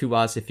DM it to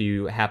us if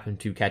you happen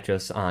to catch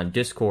us on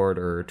Discord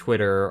or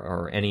Twitter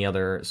or any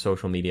other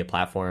social media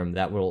platform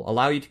that will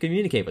allow you to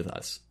communicate with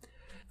us.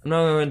 I'm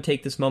now going to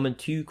take this moment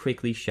to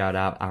quickly shout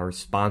out our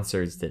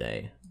sponsors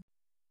today.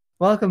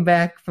 Welcome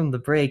back from the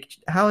break.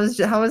 How is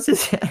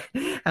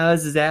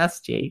his ass,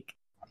 Jake?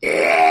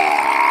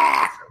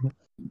 Yeah!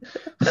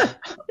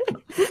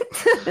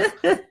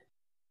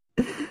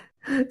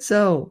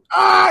 So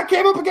it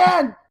came up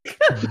again!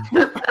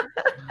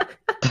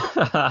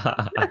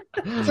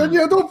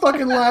 Sergio, don't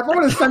fucking laugh. I'm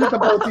gonna send it to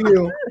both of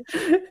you.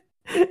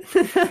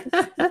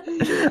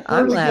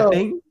 I'm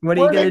laughing. What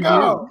are you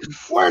gonna do?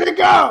 Where'd it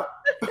go?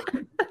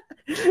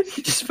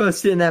 You just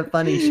posted in that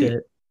funny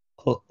shit.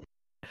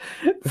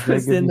 If you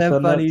send that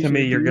to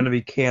me, you're gonna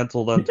be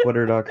canceled on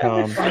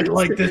Twitter.com. I'd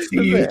like to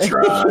see you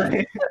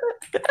try.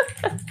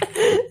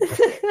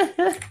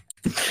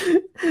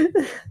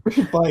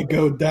 If I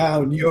go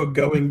down, you're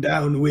going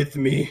down with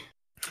me.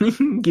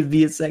 Give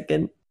me a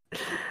second.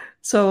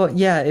 So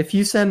yeah, if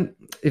you send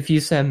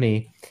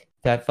me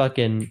that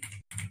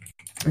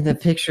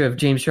picture of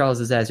James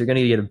Charles' ass, you're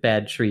gonna get a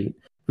bad treat.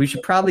 We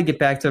should probably get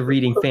back to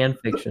reading fan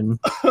fiction.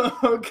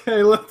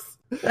 Okay, let's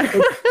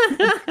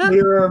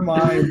clear our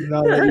minds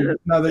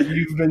now that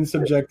you've been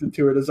subjected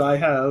to it as I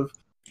have.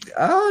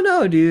 Oh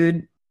no,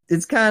 dude.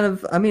 It's kind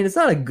of, I mean, it's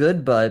not a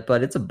good butt,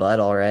 but it's a butt,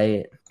 all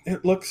right.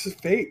 It looks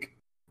fake.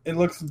 It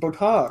looks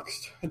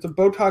Botoxed. It's a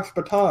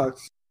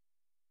Botox.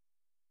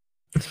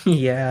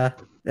 Yeah,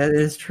 that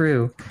is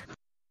true.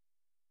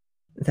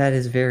 That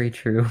is very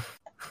true.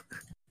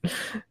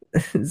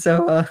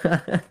 So,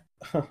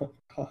 Oh,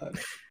 God.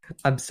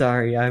 I'm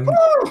sorry. I'm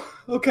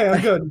Okay,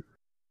 I'm good.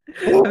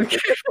 okay.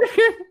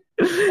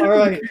 All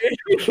right.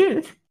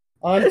 Okay.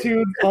 On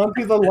to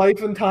the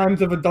Life and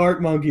Times of a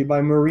Dart Monkey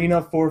by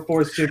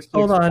Marina446.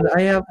 Hold on,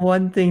 I have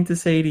one thing to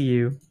say to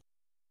you.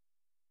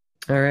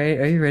 All right,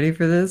 are you ready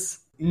for this?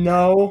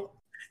 No.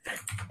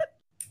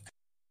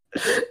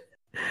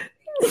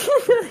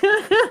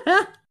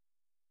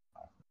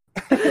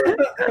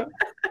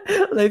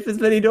 Life is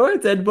many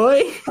doors, Ed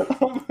boy.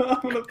 I'm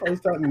gonna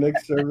post that in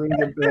Nick's server and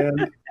get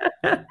banned.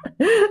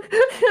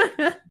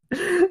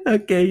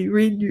 Okay,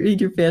 read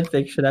your fan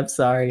fiction. I'm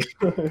sorry.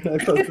 I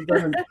posted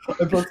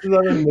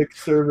that in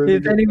Nick's server.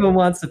 If anyone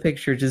wants the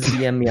picture, just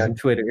DM me on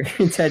Twitter.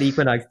 It's at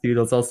Equinox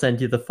Doodles. I'll send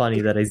you the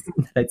funny that I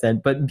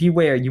sent. But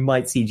beware, you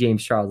might see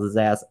James Charles's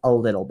ass a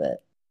little bit.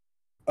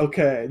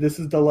 Okay, this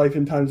is The Life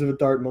and Times of a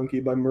Dart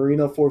Monkey by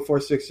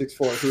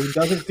Marina44664, who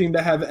doesn't seem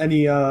to have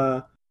any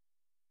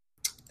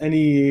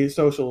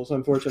socials,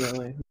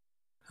 unfortunately.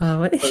 Oh,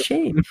 what a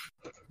shame.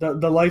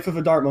 The Life of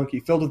a Dart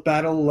Monkey, filled with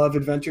battle, love,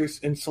 adventures,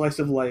 and slice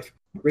of life.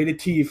 Rated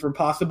T for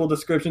possible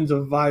descriptions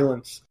of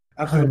violence.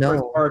 After the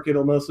first arc,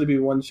 it'll mostly be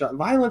one shot.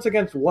 Violence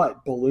against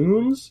what?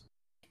 Balloons?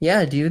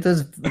 Yeah, dude,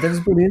 those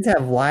balloons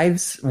have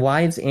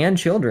wives and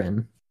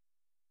children.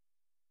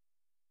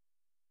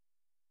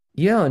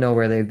 You don't know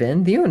where they've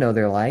been. You don't know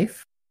their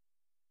life.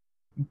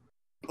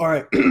 All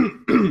right.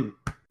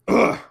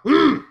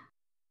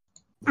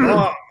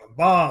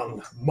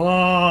 Bong,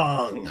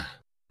 bong.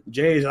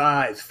 Jay's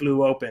eyes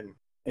flew open,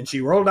 and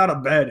she rolled out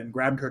of bed and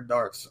grabbed her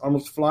darts,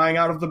 almost flying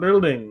out of the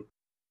building.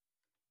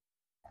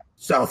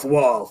 South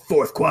wall,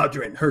 fourth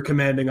quadrant, her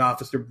commanding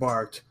officer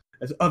barked,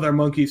 as other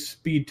monkeys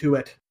speed to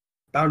it,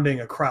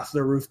 bounding across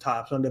the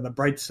rooftops under the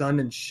bright sun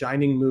and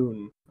shining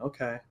moon.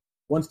 Okay.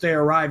 Once they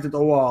arrived at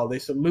the wall, they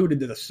saluted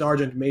to the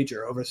sergeant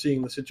major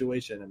overseeing the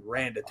situation and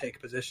ran to take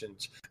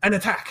positions. An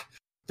attack!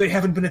 They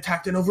haven't been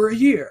attacked in over a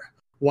year.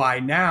 Why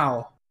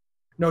now?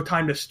 No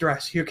time to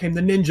stress. Here came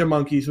the ninja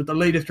monkeys with the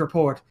latest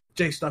report.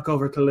 Jay snuck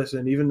over to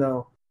listen, even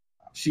though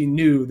she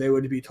knew they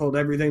would be told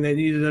everything they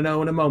needed to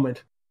know in a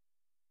moment.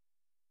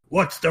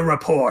 What's the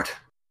report?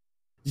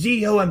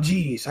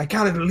 ZOMGs. I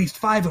counted at least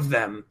 5 of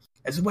them,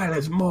 as well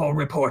as more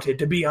reported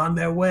to be on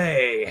their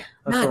way.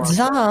 Not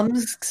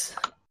Zoms.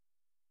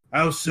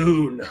 How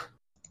soon?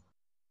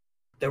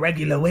 The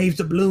regular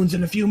waves of balloons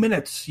in a few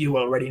minutes. You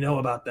already know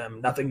about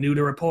them. Nothing new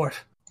to report.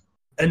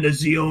 And the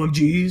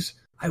ZOMGs?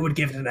 I would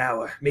give it an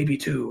hour, maybe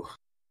 2.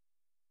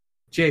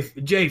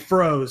 Jay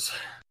froze.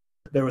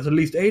 There was at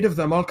least 8 of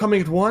them, all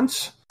coming at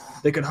once.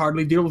 They could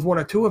hardly deal with 1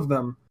 or 2 of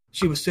them.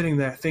 She was sitting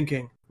there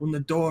thinking when the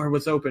door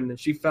was opened and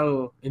she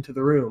fell into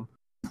the room.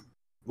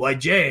 Why,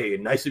 Jay,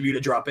 nice of you to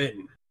drop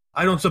in.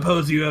 I don't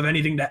suppose you have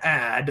anything to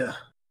add.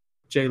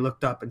 Jay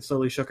looked up and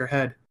slowly shook her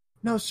head.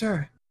 No,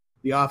 sir.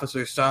 The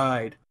officer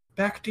sighed.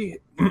 Back to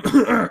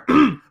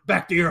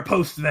your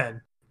post,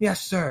 then.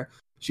 Yes, sir.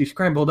 She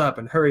scrambled up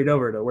and hurried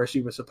over to where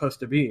she was supposed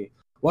to be.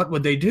 What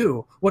would they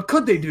do? What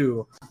could they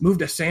do?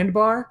 Moved a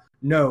sandbar?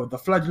 No, the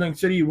fledgling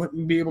city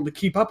wouldn't be able to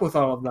keep up with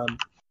all of them.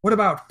 What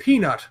about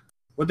Peanut?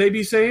 Would they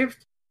be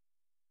saved?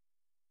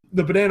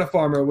 The banana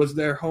farmer was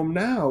their home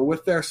now,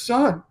 with their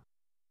son.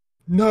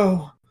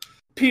 No.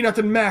 Peanut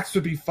and Max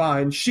would be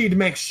fine. She'd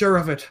make sure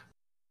of it.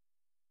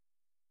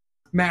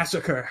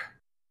 Massacre.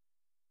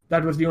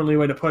 That was the only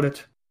way to put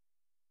it.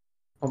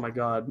 Oh my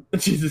god.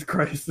 Jesus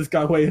Christ, this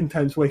got way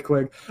intense way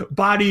quick.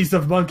 Bodies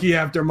of monkey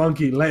after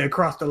monkey lay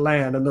across the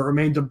land, and the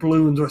remains of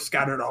balloons were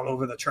scattered all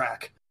over the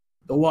track.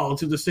 The wall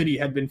to the city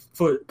had been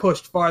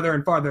pushed farther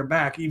and farther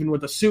back, even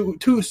with the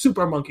 2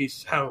 super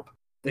monkeys' help.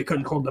 They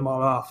couldn't hold them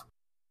all off.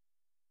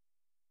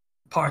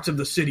 Parts of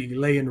the city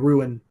lay in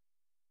ruin.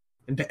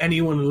 And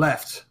anyone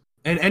left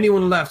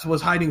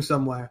was hiding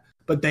somewhere.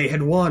 But they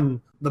had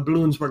won. The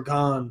balloons were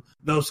gone.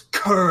 Those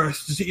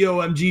cursed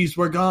ZOMGs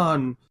were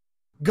gone.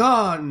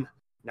 Gone!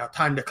 Now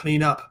time to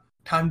clean up.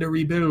 Time to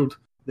rebuild.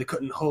 They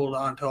couldn't hold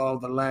on to all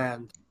the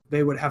land.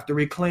 They would have to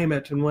reclaim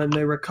it, and when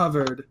they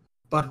recovered.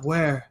 But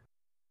where?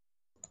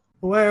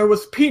 Where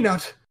was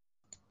Peanut?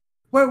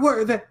 Where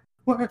were they?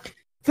 Where?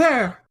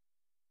 There!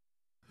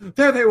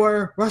 There they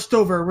were, rushed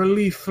over,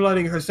 relief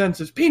flooding her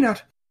senses.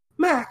 Peanut!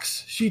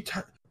 Max!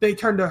 They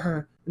turned to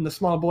her, and the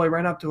small boy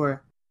ran up to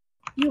her.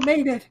 You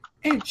made it!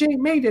 Aunt Jay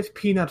made it!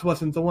 Peanut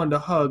wasn't the one to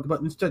hug,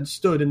 but instead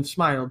stood and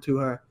smiled to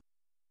her,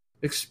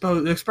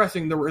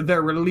 expressing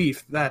their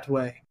relief that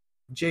way.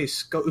 Jay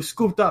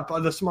scooped up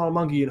the small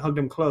monkey and hugged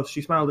him close.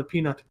 She smiled at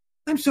Peanut.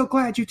 I'm so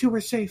glad you 2 were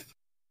safe.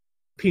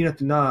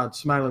 Peanut nods,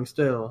 smiling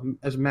still,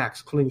 as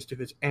Max clings to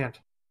his aunt.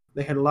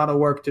 They had a lot of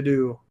work to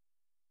do.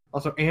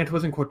 Also, ant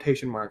was in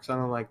quotation marks. I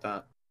don't like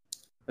that.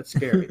 That's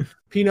scary.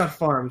 Peanut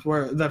farms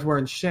that were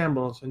in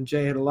shambles, and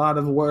Jay had a lot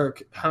of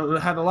work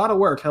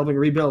helping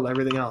rebuild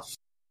everything else.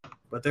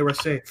 But they were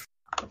safe.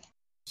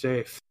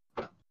 Safe.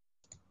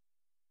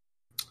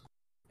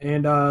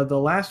 And the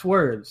last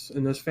words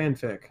in this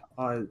fanfic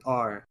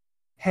are,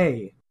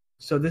 "Hey,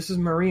 so this is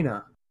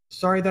Marina.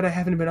 Sorry that I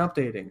haven't been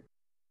updating.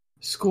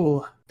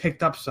 School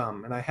picked up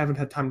some, and I haven't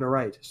had time to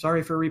write.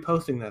 Sorry for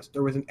reposting this.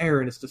 There was an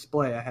error in its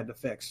display I had to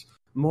fix.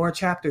 More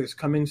chapters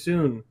coming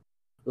soon.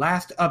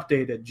 Last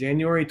updated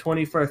January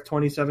 21st,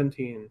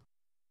 2017.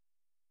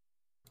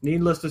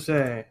 Needless to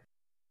say,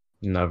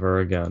 Never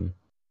again.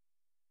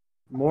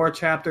 more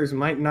chapters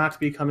might not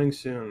be coming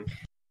soon."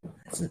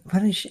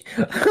 What is she?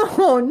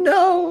 Oh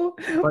no!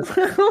 What?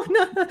 Oh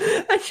no!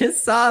 I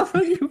just saw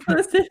what you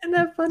posted in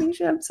that funny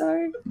shit. I'm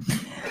sorry.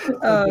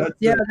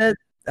 Yeah, that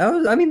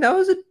was. I mean, that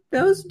was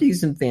a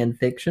decent fan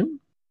fiction.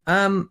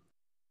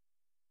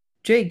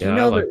 Jake, Yeah, you I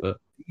know like that that.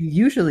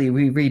 usually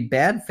we read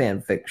bad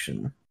fan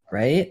fiction,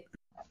 right?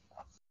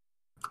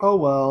 Oh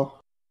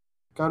well.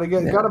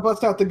 Gotta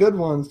bust out the good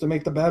ones to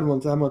make the bad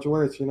ones that much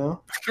worse, you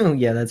know? Oh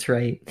yeah, that's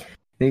right.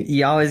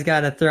 You always got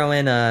to throw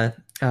in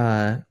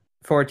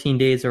 14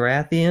 Days of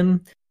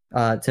Rathian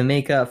to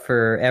make up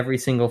for every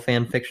single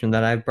fan fiction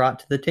that I've brought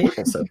to the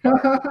table so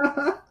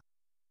far.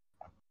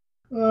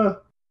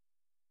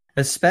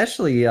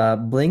 Especially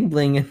Bling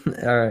Bling,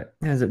 or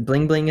is it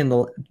Bling Bling in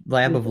the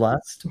Lab of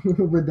Lust?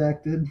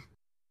 Redacted.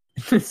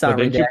 It's So not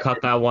didn't you redacted.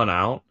 cut that one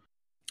out?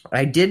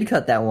 I did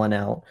cut that one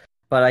out,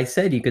 but I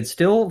said you could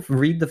still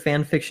read the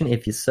fan fiction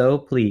if you so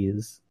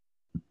please.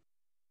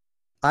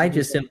 I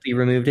just simply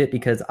removed it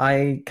because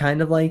I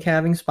kind of like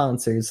having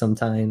sponsors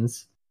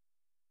sometimes.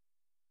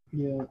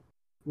 Yeah,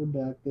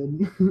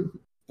 redacted.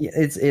 Yeah,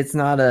 it's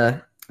not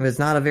a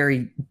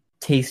very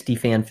tasty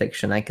fan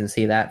fiction. I can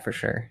see that for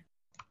sure.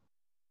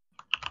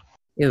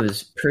 It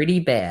was pretty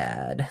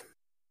bad.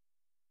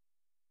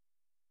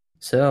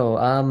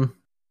 So,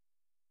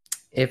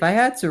 if I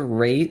had to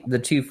rate the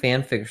two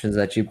fan fictions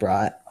that you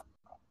brought,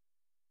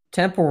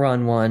 Temple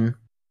Run one,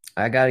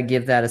 I gotta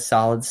give that a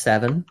solid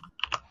 7.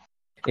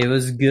 It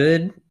was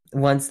good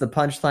once the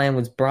punchline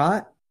was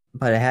brought,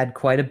 but it had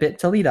quite a bit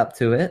to lead up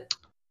to it.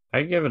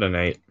 I'd give it an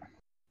 8.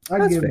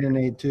 I'd That's give it fair. an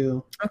 8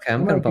 too. Okay,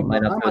 I'm I gonna might bump be-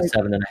 mine up I to a might-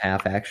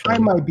 7.5. Actually, I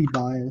might be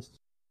biased.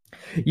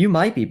 You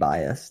might be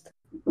biased.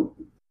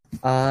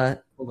 Hold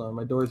on,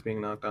 my door's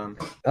being knocked on.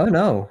 Oh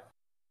no.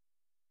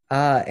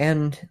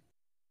 And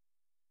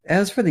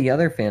as for the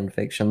other fan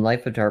fiction,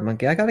 Life of Dart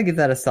Monkey, I gotta give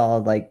that a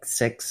solid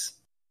 6.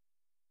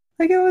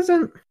 Like it was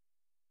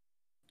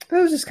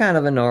just kind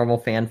of a normal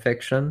fan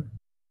fiction.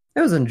 It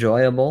was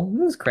enjoyable.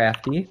 It was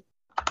crafty,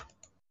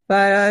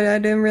 but I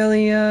didn't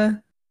really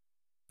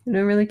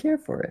care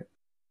for it.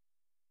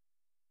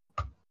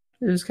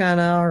 It was kind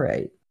of all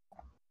right.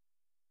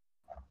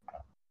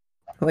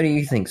 What do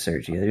you think,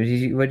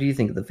 Sergio? What do you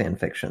think of the fan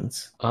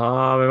fictions? It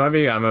might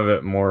be I'm a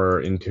bit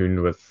more in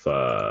tune with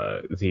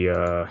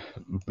the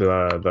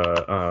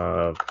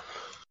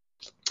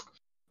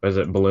was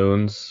it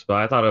balloons? But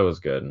I thought it was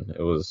good.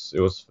 It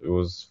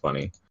was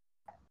funny.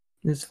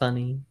 It's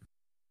funny.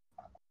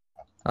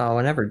 Oh,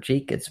 whenever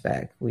Jake gets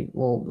back,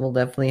 we'll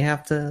definitely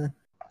have to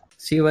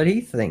see what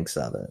he thinks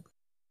of it.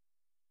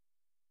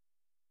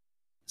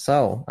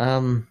 So,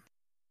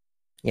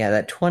 yeah,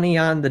 that 20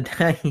 on the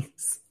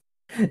dice.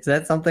 Is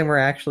that something we're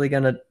actually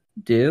gonna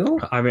do?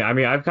 I mean,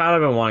 I've kind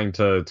of been wanting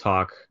to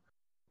talk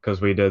because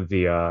we did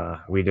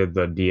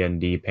the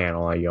D&D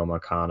panel at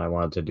YomaCon. I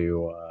wanted to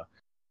do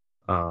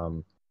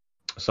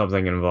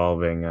something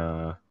involving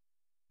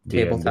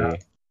Tabletop.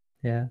 D&D.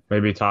 Yeah,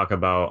 Maybe talk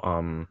about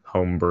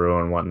homebrew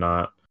and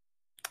whatnot.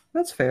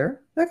 that's fair.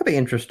 That could be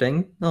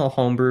interesting. A little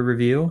homebrew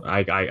review.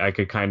 I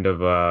could kind of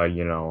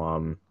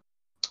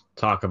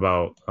talk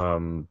about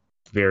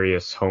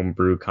various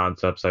homebrew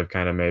concepts I've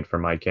kind of made for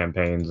my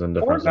campaigns and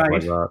different stuff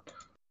like that.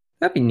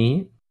 That'd be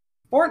neat.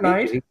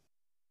 Fortnite.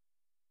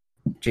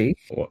 Jake,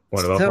 What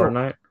about So-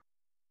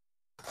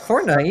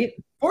 Fortnite?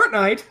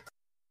 Fortnite.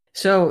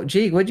 So,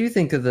 Jake, what do you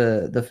think of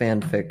the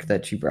fanfic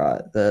that you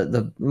brought?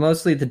 The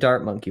mostly the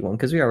Dart Monkey one,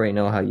 because we already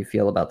know how you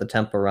feel about the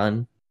Temple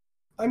Run.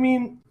 I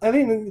mean, I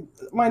think,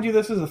 mind you,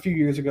 this is a few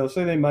years ago,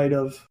 so they might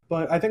have,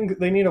 but I think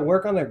they need to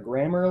work on their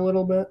grammar a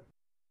little bit.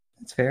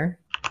 That's fair.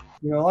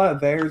 You know, a lot of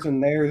theirs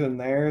and theirs and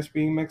theirs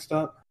being mixed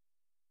up.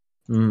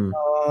 Mm.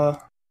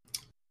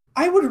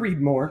 I would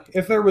read more.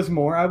 If there was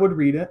more, I would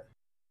read it.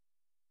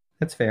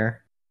 That's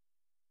fair.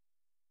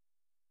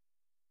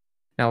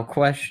 Now,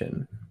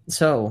 question.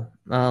 So,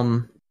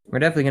 we're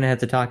definitely going to have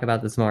to talk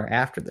about this more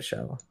after the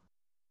show.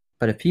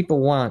 But if people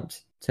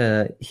want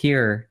to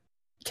hear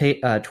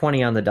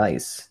 20 on the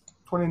dice,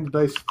 20 on the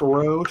dice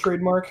Thoreau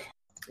trademark.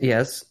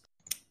 yes,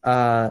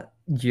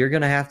 you're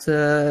going to have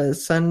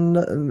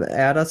to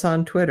add us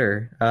on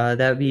Twitter.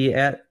 That would be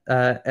at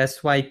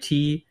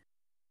SYT,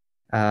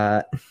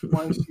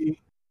 YC.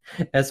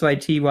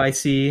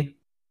 SYTYC,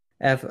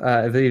 F,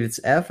 I believe it's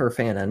F or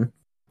Fanon.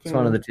 It's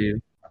one of the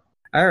two.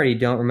 I already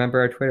don't remember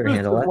our Twitter This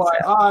handle. is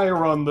That's why I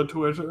run the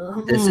Twitter.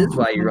 This is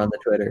why you run the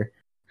Twitter.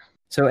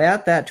 So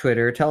at that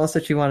Twitter, tell us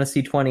that you want to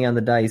see 20 on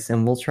the dice,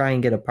 and we'll try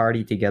and get a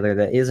party together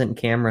that isn't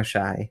camera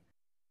shy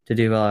to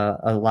do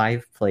a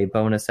live play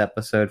bonus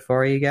episode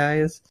for you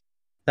guys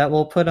that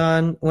we'll put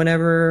on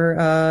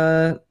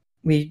whenever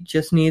we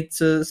just need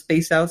to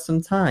space out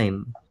some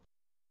time.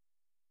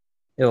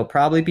 It'll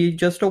probably be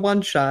just a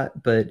one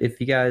shot, but if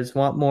you guys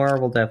want more,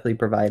 we'll definitely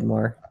provide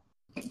more.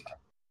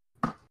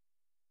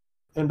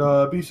 And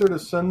be sure to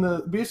send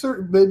the be sure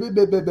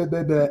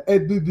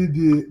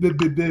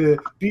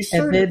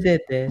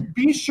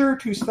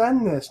to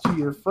send this to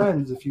your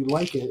friends if you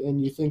like it and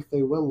you think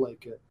they will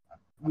like it.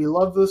 We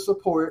love the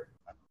support.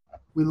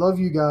 We love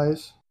you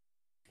guys.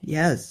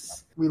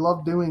 Yes, we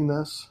love doing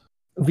this.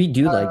 We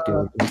do like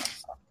doing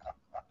this.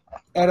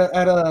 At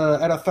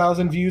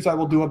 1,000 views, I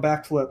will do a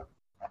backflip.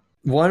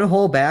 One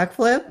whole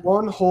backflip?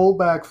 One whole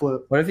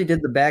backflip. What if you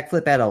did the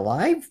backflip at a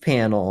live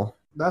panel?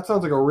 That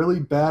sounds like a really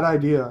bad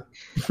idea.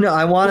 No,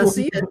 I want to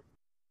see it.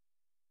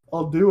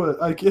 I'll do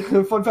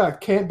it. Fun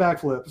fact, can't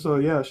backflip. So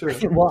yeah, sure.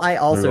 Well, I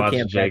also watch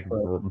can't Jake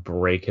backflip.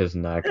 break his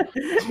neck. I'm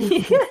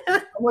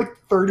like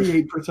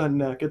 38%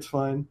 neck. It's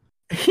fine.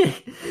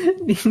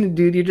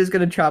 Dude, you're just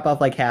gonna chop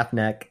off like half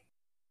neck.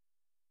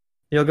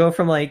 You'll go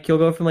from like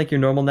your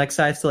normal neck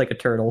size to like a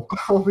turtle.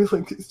 I'll be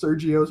like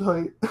Sergio's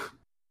height.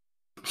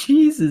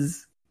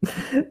 Jesus,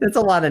 that's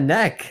a lot of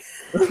neck.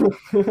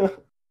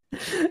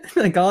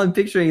 Like all I'm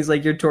picturing is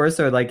like your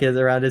torso like is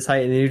around his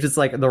height, and you're just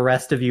like the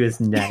rest of you is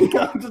neck.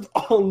 I'm just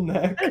all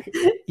neck.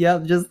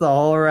 Yep, just the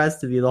whole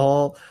rest of you,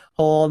 the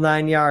whole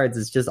 9 yards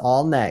is just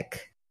all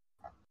neck.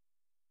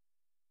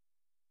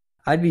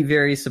 I'd be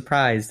very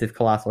surprised if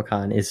Colossal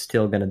Con is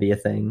still going to be a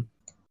thing.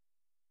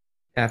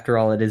 After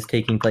all, it is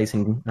taking place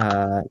in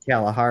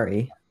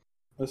Kalahari.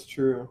 That's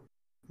true.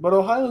 But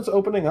Ohio's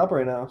opening up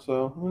right now,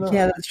 so who knows?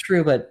 Yeah, that's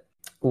true, but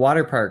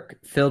water park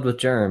filled with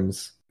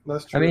germs.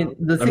 That's true. I mean,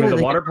 the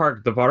water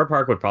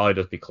park would probably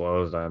just be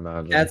closed, I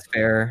imagine. That's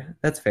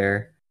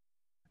fair.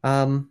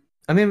 I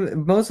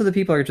mean, most of the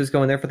people are just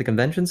going there for the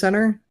convention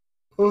center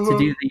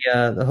to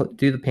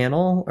do the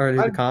panel or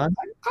the con.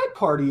 I'd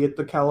party at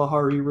the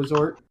Kalahari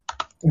Resort.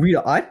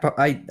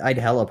 I'd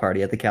hella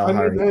party at the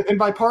Kalahari. I mean, and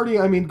by party,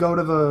 I mean go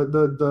to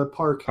the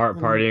park.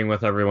 Partying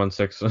with everyone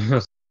 6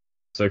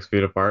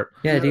 feet apart.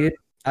 Yeah, dude.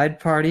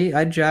 I'd party.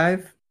 I'd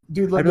jive.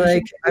 Dude,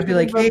 I'd be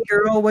like, hey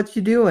girl, what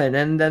you doing?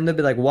 And then they'll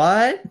be like,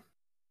 what?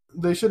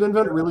 They should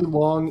invent really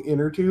long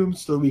inner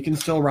tubes so we can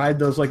still ride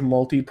those like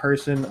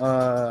multi-person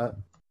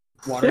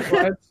water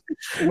slides.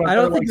 I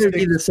don't think they'd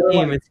be the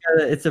same.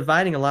 It's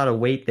dividing a lot of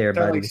weight there,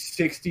 they're buddy. like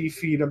 60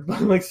 feet,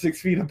 like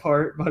 6 feet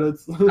apart, but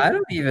it's. I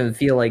don't even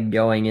feel like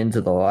going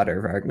into the water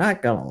park.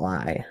 Not gonna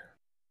lie.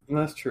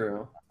 That's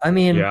true. I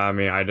mean,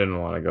 I didn't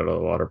want to go to the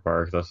water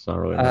park. That's not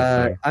really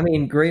my thing. I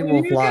mean, Great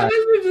Wolf Lodge.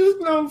 You guys are just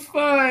no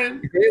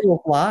fun. Great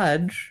Wolf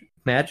Lodge,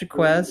 Magic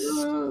Quest.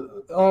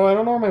 Oh, I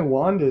don't know where my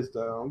wand is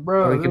though,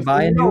 bro. We can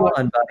buy a new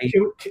one, buddy.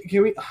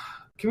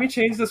 Can we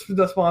change the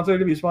sponsor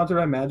to be sponsored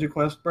by Magic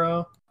Quest,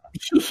 bro?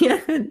 Yeah,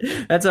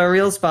 that's our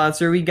real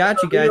sponsor. We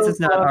got you guys. It's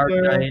not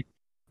Arknight.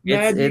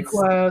 Magic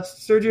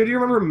Quest. Sergio, do you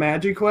remember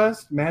Magic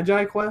Quest?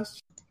 Magi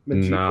Quest?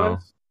 No.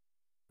 Quest?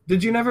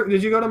 Did you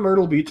go to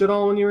Myrtle Beach at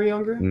all when you were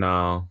younger?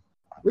 No.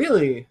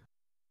 Really?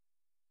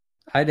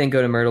 I didn't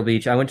go to Myrtle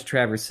Beach. I went to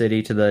Traverse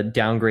City to the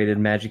downgraded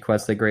Magic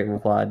Quest at Great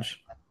Wolf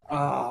Lodge.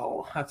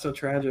 Oh, that's so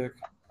tragic.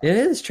 It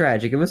is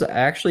tragic. It was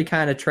actually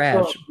kind of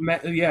trash.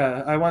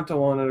 Yeah, I went to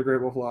one at a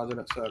Great Wolf Lodge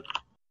and it sucked.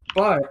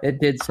 But it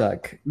did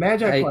suck.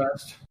 Magic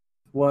Quest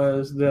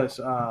was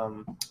this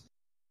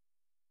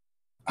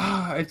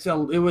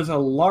it was a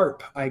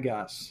LARP, I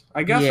guess.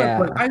 I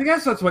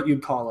guess that's what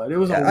you'd call it. It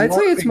was I'd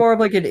say it's more of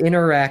like an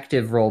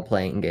interactive role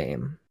playing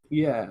game.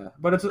 Yeah,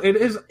 but it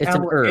is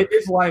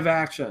live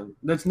action.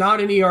 That's not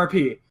an ERP.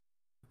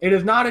 It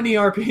is not an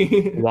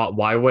ERP.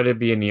 Why would it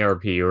be an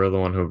ERP? You were the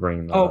one who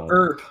bring that up.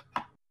 ERP.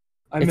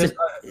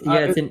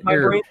 It's an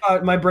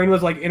ERP. My brain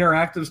was like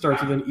interactive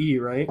starts with an E,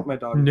 right? My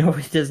dog. No,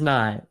 it does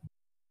not.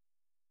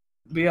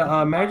 But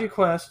yeah, Magic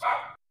Quest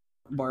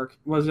Bark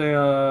was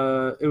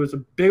it was a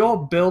big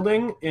old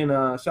building in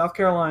South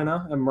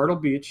Carolina and Myrtle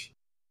Beach.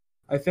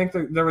 I think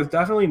there was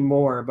definitely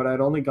more, but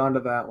I'd only gone to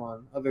that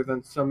one, other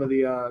than some of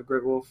the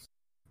Great Wolf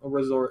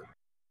Resort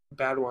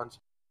bad ones.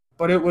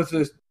 But it was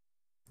this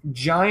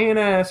giant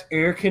ass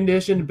air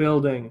conditioned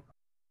building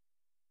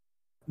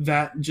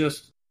that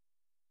just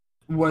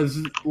was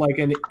like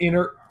an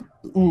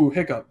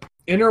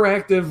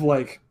interactive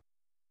like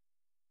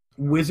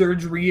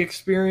wizardry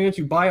experience.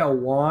 You buy a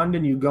wand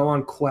and you go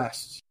on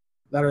quests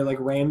that are like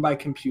ran by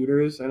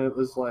computers, and it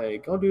was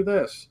like, go do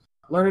this,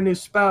 learn a new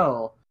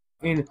spell,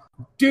 and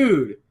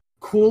dude,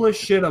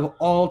 coolest shit of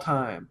all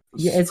time.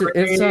 Yeah,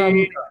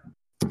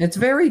 it's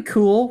very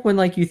cool when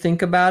like you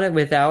think about it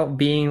without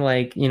being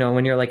like, you know,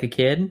 when you're like a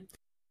kid.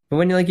 But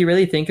when you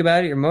really think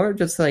about it, you're more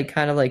just like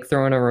kind of like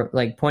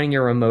pointing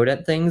your remote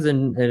at things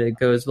and it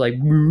goes like.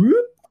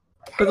 Whoop.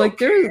 But like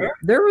there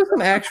was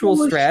some actual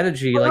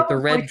strategy, like the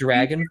Red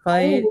Dragon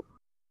fight.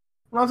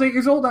 When I was 8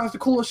 years old, that was the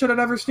coolest shit I'd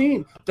ever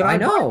seen. Did I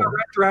know buy the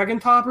Red Dragon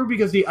topper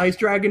because the Ice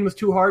Dragon was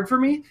too hard for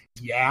me?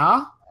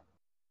 Yeah.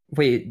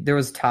 Wait, there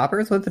was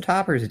toppers? What did the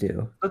toppers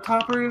do? The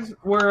toppers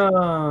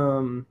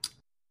were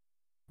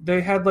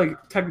they had like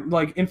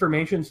like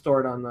information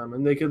stored on them,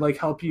 and they could like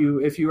help you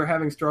if you were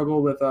having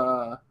trouble with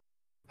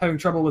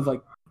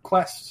like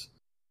quests.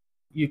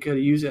 You could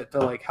use it to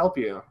like help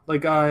you,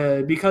 like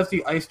because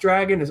the ice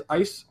dragon is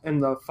ice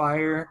and the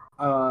fire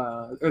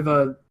or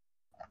the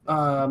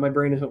my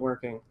brain isn't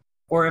working,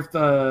 or if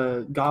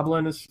the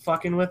goblin is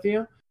fucking with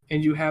you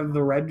and you have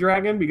the red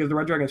dragon, because the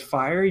red dragon is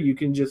fire, you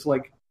can just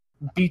like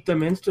beat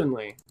them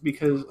instantly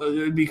because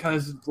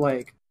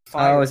like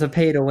fire. Oh, it's a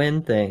pay to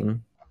win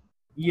thing.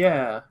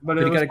 Yeah, but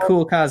But you got a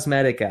cool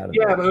cosmetic out of it.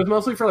 Yeah, but it was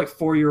mostly for like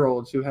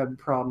 4-year-olds who had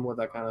problem with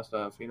that kind of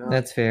stuff, you know.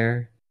 That's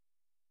fair.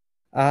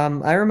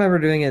 I remember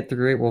doing it through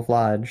Great Wolf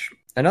Lodge.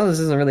 I know this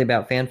isn't really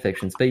about fan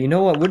fictions, but you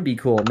know what would be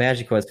cool?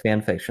 Magic Quest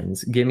fan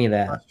fictions. Give me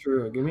that. That's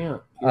true. Give me a.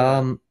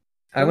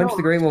 I went to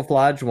the Great Wolf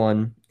Lodge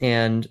one,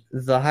 and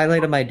the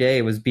highlight of my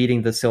day was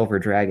beating the Silver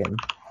Dragon.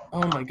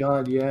 Oh my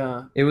god,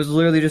 yeah. It was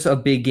literally just a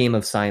big game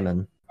of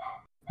Simon,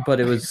 but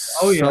it was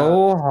Oh, yeah.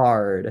 so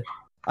hard.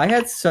 I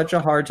had such a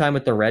hard time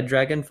with the Red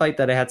Dragon fight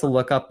that I had to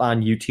look up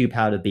on YouTube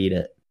how to beat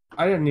it.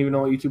 I didn't even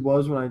know what YouTube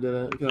was when I did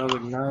it because I was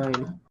like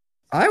 9.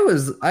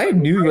 I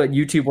knew what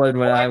YouTube was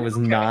when I was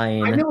Okay,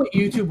 9. I knew what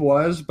YouTube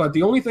was, but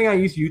the only thing I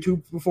used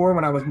YouTube for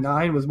when I was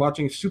 9 was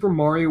watching Super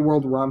Mario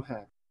World ROM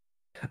hack.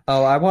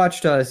 Oh, I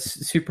watched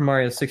Super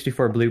Mario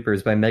 64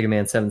 bloopers by Mega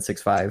Man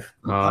 765.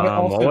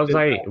 also What was did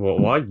I? that.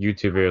 What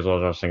YouTube videos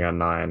was I watching at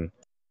 9?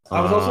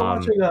 I was also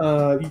watching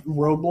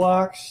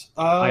Roblox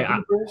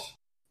bloopers.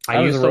 I I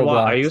was used a to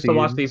Roblox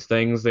watch dude. these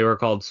things. They were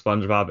called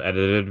SpongeBob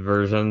edited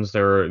versions.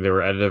 They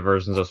were edited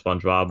versions of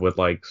SpongeBob with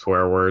like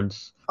swear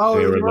words. Oh,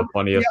 They you were the remember-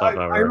 funniest yeah,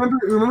 stuff ever. I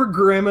remember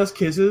Grandma's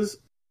Kisses.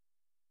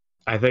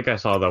 I think I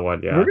saw that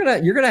one. Yeah.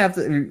 You're gonna have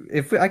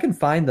to I can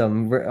find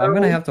them. I'm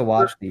gonna have to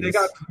watch these.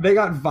 They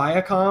got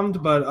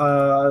Viacommed, but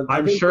I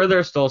I'm think- sure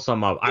there's still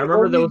some up. I the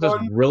remember there only was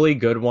this one- really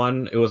good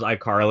one. It was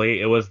iCarly.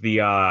 It was the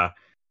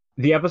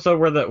episode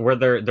where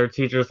their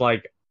teachers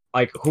like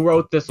who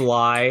wrote this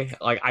lie?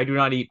 Like I do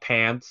not eat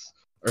pants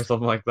or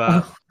something like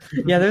that.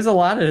 Yeah, there's a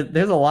lot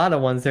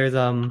of ones. There's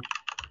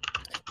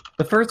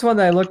the first one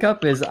that I look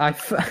up is I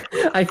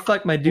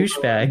fuck my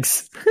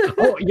douchebags.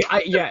 Oh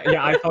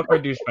yeah. I fuck my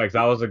douchebags.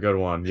 That was a good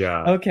one.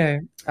 Yeah. Okay,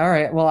 all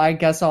right. Well, I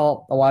guess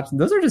I'll watch.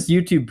 Those are just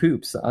YouTube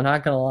poops. I'm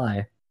not gonna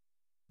lie.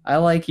 I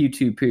like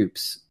YouTube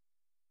poops.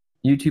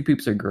 YouTube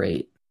poops are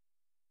great.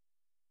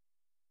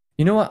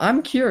 You know what?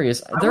 I'm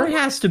curious. There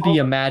has to be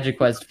a Magic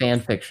Quest fan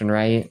fiction,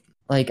 right?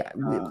 Like,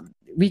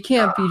 we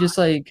can't be just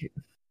like.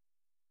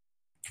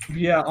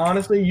 Yeah,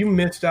 honestly, you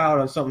missed out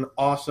on something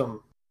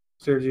awesome,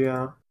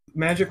 Sergio.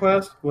 Magic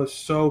Quest was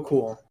so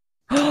cool.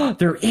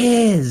 There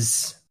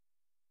is.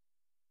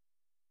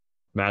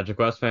 Magic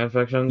Quest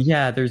fanfictions.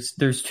 Yeah,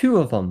 there's 2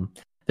 of them.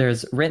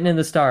 There's Written in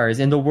the Stars.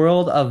 In the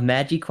world of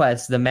Magic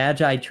Quest, the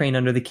Magi train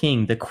under the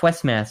king, the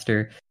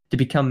Questmaster, to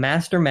become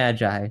Master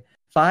Magi.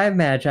 5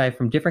 Magi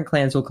from different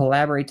clans will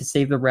collaborate to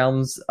save the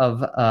realms of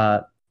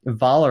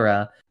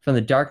Valara from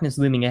the darkness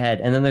looming ahead.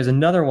 And then there's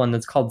another one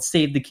that's called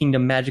Save the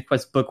Kingdom Magic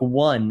Quest Book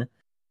 1,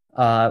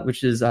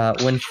 which is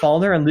when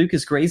Falner and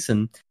Lucas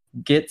Grayson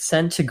get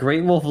sent to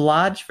Great Wolf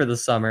Lodge for the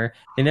summer.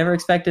 They never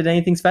expected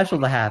anything special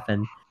to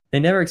happen. They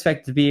never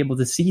expected to be able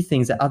to see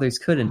things that others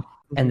couldn't.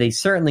 And they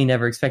certainly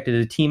never expected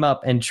to team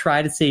up and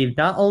try to save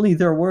not only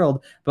their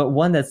world, but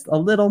one that's a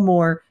little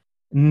more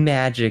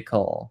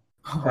magical.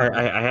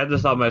 I had to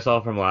stop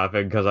myself from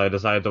laughing because I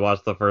decided to watch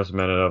the first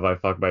minute of I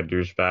Fuck My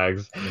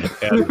Douchebags.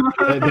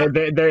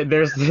 And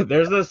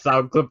there's this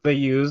sound clip they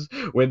use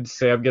when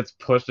Sam gets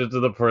pushed into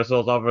the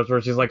principal's office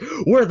where she's like,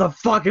 "Where the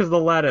fuck is the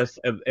lettuce?"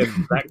 And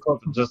that clip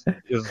just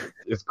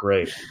is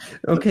great.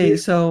 Okay,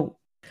 so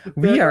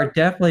we are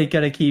definitely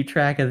going to keep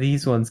track of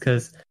these ones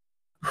because,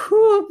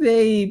 whoo,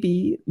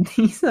 baby,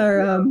 these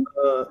are,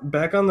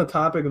 Back on the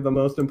topic of the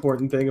most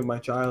important thing of my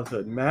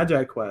childhood,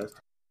 Magic Quest.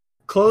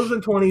 Closed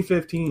in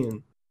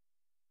 2015.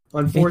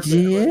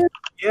 Unfortunately. It did?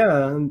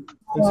 Yeah, in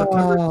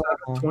September Oh.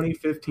 7th,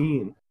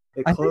 2015.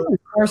 It I think closed.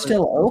 they're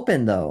still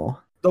open, though.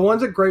 The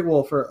ones at Great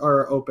Wolf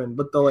are open,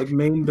 but the like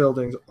main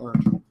buildings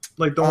aren't.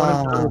 Like the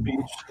one in Turtle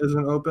Beach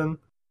isn't open.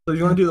 So if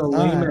you want to do the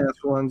lame ass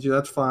ones, yeah,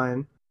 that's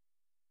fine.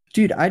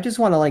 Dude, I just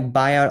want to like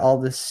buy out all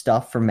this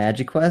stuff for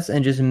Magic Quest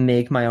and just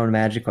make my own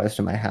Magic Quest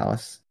in my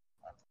house.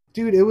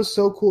 Dude, it was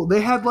so cool.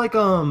 They had like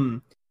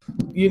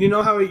you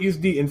know how it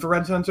used the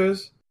infrared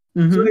sensors?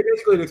 Mhm. So they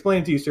basically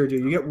explain to you, Sergio,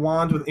 you get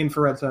wands with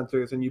infrared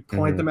sensors and you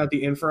point Mhm. them at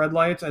the infrared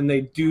lights and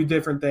they do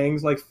different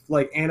things like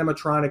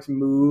animatronics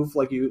move,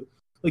 like you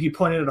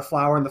point it at a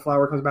flower and the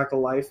flower comes back to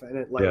life and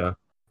it Yeah.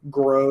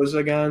 grows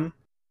again.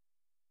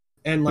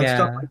 And like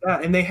stuff Yeah. like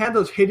that. And they had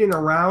those hidden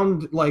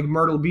around like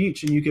Myrtle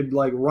Beach and you could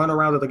like run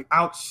around it like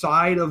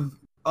outside of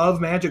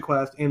Magic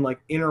Quest and like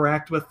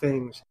interact with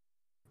things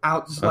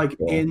out like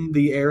cool. in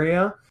the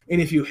area.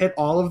 And if you hit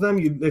all of them,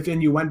 if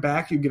you went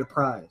back, you'd get a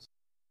prize.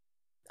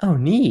 Oh,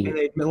 neat. And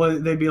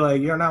they'd be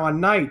like, "You're now a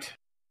knight,"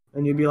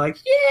 and you'd be like,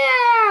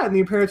 "Yeah!" And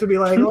your parents would be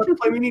like, "Let's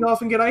play mini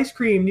golf and get ice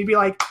cream." And you'd be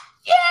like,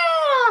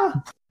 "Yeah!"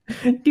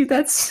 Dude,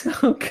 that's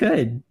so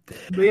good.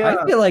 But yeah,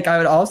 I feel like I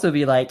would also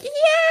be like,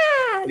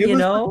 yeah, it you was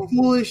know? the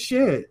coolest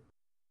shit.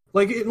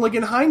 Like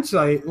in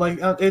hindsight,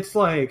 it's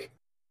like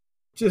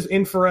just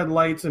infrared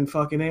lights and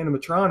fucking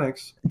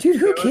animatronics. Dude,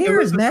 who It was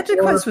cares? just Magic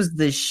glor- Quest was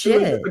the It was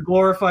shit. just a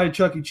glorified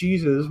Chuck E.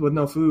 Cheese's with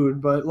no food,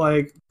 but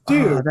like,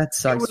 dude, Oh, that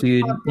sucks, was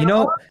dude. fucking You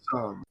know,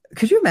 awesome.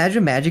 could you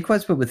imagine Magic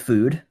Quest but with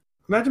food?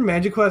 Imagine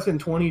Magic Quest in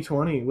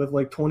 2020 with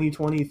like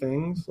 2020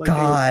 things. Like,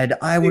 God,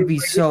 I would be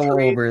they so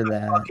created over the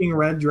that. fucking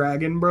Red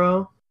Dragon,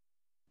 bro.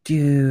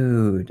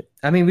 Dude.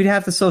 I mean, we'd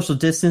have to social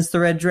distance the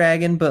Red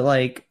Dragon, but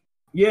like,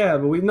 Yeah,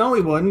 but we know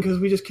he wouldn't because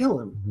we just kill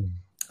him.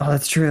 oh,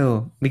 that's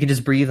true. We could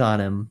just breathe on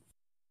him.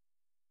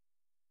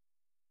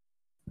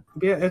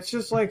 Yeah, it's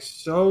just like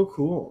so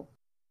cool.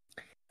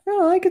 I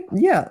like it.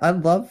 Yeah, I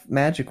love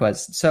Magic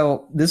Quest.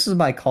 So this is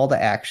my call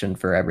to action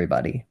for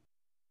everybody.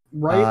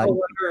 Write a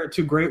letter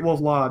to Great Wolf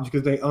Lodge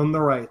because they own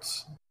the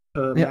rights.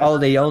 To Oh,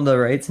 they own the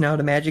rights now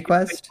to Magic They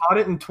Quest? bought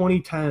it in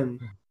 2010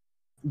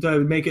 to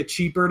make it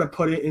cheaper to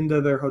put it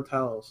into their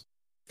hotels.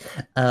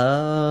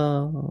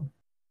 Oh.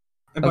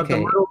 But Okay.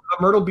 the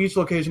Myrtle Beach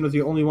location was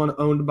the only one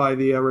owned by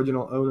the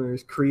original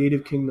owners.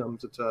 Creative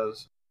Kingdoms, it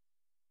says.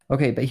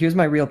 Okay, but here's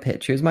my real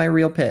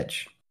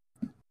pitch.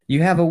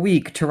 You have a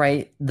week to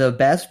write the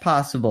best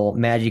possible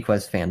Magic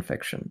Quest fan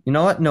fiction. You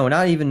know what? No,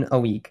 not even a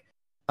week.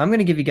 I'm going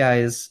to give you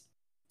guys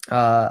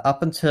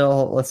up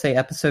until, let's say,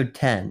 episode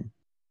 10.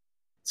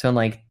 So in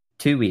like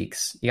 2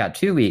 weeks. You got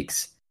 2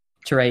 weeks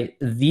to write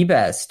the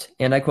best,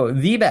 and I quote,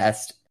 the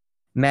best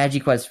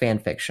Magic Quest fan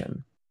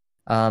fiction.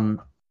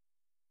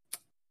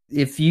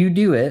 If you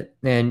do it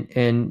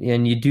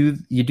and you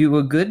do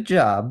a good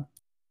job,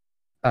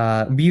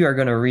 we are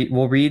gonna read.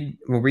 We'll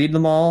read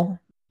them all.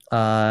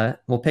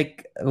 We'll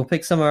pick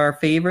some of our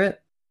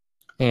favorite,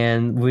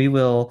 and we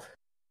will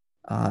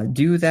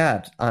do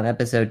that on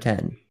episode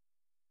 10.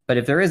 But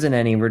if there isn't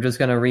any, we're just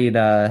gonna read.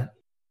 You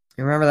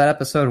remember that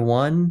episode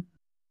 1?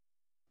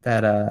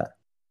 That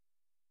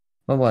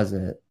what was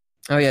it?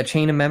 Oh yeah,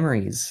 Chain of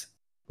Memories.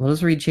 We'll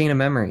just read Chain of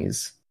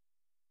Memories.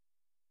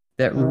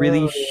 That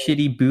really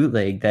shitty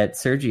bootleg that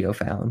Sergio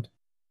found.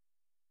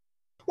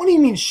 What do you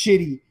mean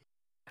shitty?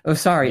 Oh,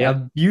 sorry, Yeah. a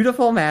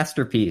beautiful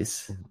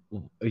masterpiece.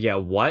 Yeah,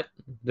 what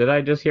did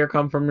I just hear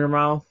come from your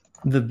mouth?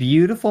 The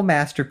beautiful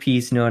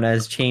masterpiece known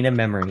as Chain of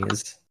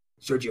Memories.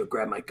 Sergio,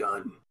 grab my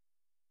gun.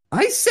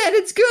 I said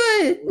it's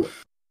good!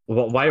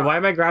 Why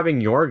am I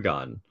grabbing your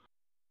gun?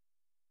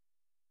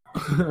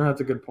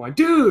 That's a good point.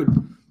 Dude,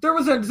 there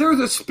was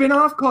a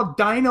spin-off called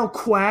Dino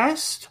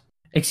Quest.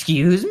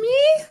 Excuse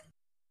me?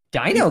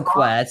 Dino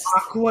Quest?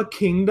 Aqua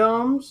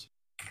Kingdoms.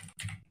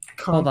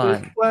 Hold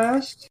Compass on.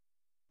 Quest.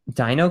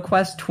 Dino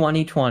Quest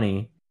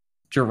 2020.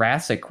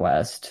 Jurassic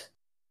Quest.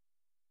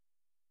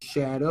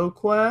 Shadow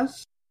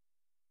Quest.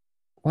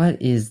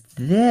 What is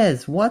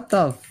this? What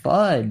the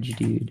fudge,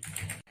 dude?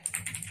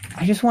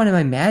 I just wanted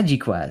my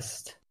Magic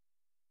Quest.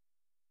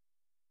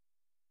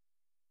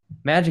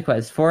 Magic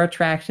Quest, 4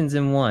 attractions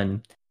in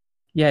 1.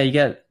 Yeah, you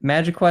get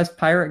Magic Quest,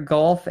 Pirate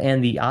Golf,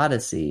 and the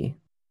Odyssey.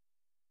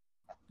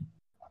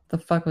 What the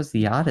fuck was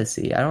the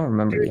Odyssey? I don't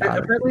remember the Odyssey.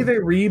 Apparently, they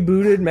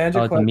rebooted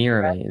Magic Oh, Quest the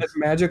Mirror Maze. as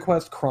Magic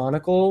Quest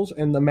Chronicles,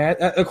 and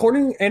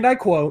according, and I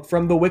quote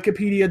from the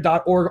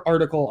Wikipedia.org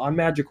article on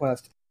Magic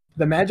Quest,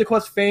 the Magic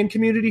Quest fan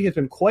community has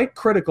been quite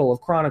critical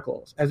of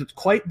Chronicles, as it's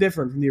quite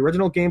different from the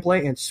original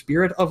gameplay and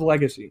spirit of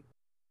Legacy.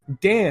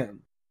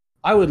 Damn,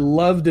 I would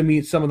love to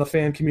meet some of the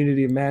fan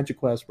community of Magic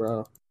Quest,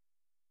 bro.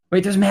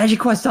 Wait, there's Magic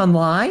Quest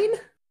Online?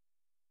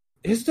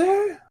 Is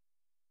there?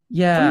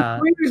 Yeah.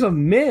 There's a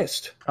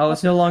mist. Oh,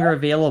 it's no longer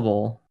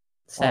available.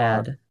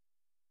 Sad.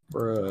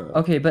 Bruh.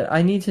 Okay, but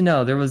I need to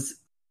know. There was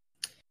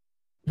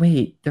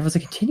a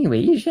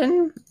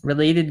continuation?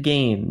 Related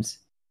games.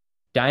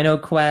 Dino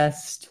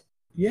Quest,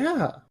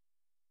 Yeah.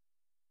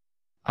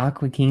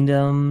 Aqua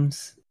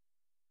Kingdoms,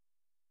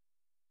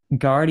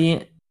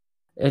 Guardian.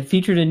 It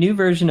featured a new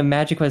version of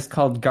Magic Quest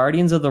called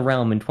Guardians of the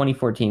Realm in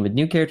 2014, with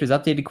new characters,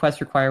 updated quest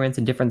requirements,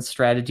 and different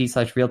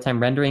strategy/real-time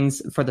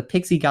renderings for the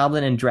Pixie,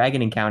 Goblin, and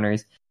Dragon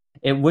encounters.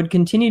 It would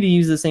continue to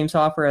use the same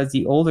software as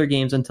the older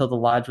games until the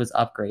lodge was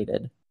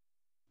upgraded.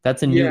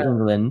 That's in New Yeah.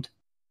 England.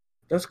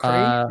 That's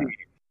crazy.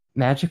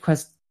 Magic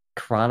Quest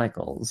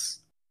Chronicles.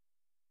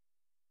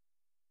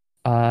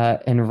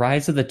 And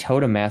Rise of the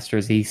Totem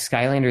Masters, a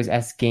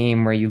Skylanders-esque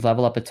game where you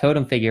level up a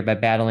totem figure by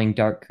battling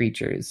dark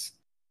creatures.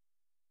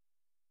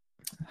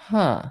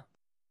 Huh.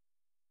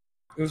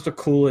 It was the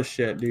coolest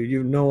shit, dude. You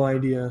have no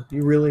idea.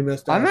 You really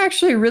missed out. I'm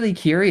actually really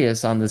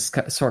curious on this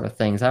sort of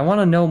things. I want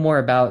to know more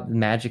about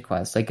Magic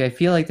Quest. Like, I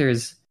feel like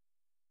there's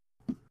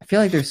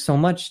so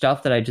much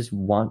stuff that I just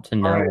want to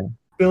know. All right. $1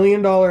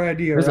 billion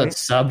idea, There's right? a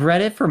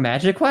subreddit for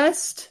Magic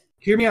Quest?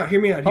 Hear me out.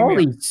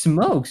 Holy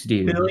smokes,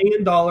 dude. $1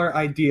 billion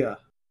idea,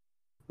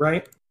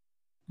 right?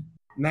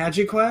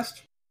 Magic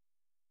Quest,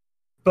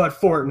 but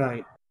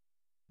Fortnite.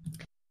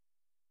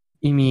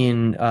 You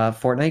mean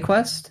Fortnite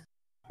Quest?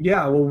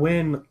 Yeah, we'll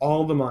win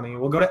all the money.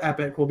 We'll go to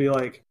Epic. We'll be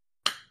like,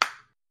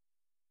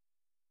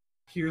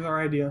 here's our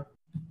idea.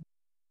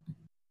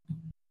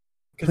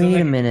 'Cause then Wait they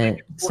a can minute.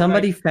 make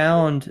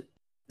Fortnite-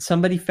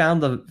 somebody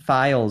found the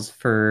files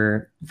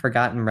for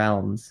Forgotten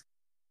Realms.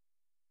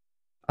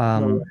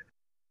 No.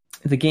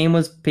 The game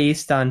was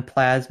based on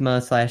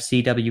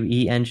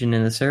Plasma/CWE engine,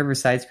 and the server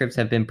side scripts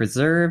have been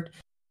preserved.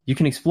 You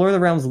can explore the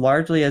realms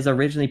largely as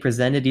originally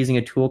presented using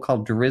a tool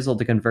called Drizzle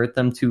to convert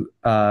them to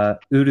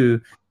Uru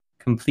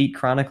Complete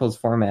Chronicles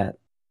format.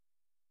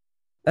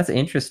 That's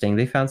interesting.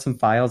 They found some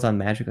files on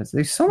Magic Quest.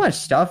 There's so much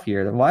stuff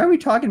here. Why are we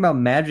talking about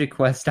Magic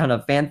Quest on a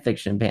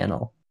fanfiction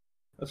panel?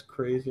 That's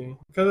crazy.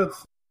 Because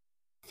it's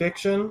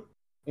fiction,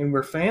 and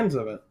we're fans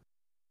of it.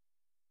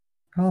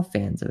 We're all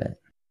fans of it.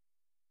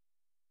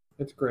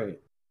 It's great.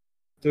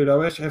 Dude, I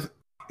wish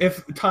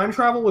if time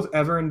travel was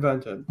ever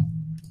invented,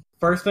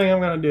 first thing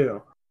I'm going to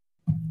do,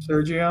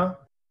 Sergio,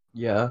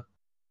 Yeah.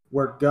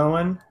 we're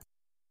going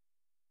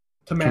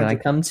to Can I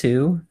Magic. come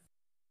too?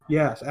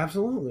 Yes,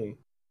 absolutely.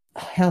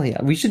 Hell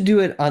yeah. We should do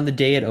it on the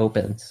day it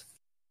opens.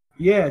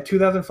 Yeah,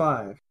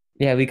 2005.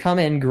 Yeah, we come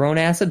in grown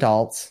ass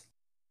adults.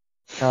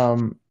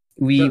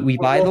 We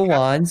buy the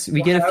wands.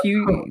 We get a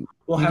few.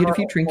 We'll You have get a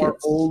few our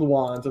trinkets. old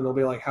wands, and they'll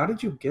be like, "How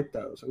did you get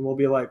those?" And we'll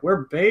be like,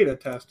 "We're beta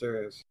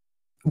testers."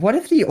 What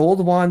if the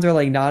old wands are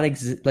like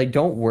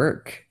don't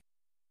work?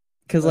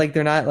 Because like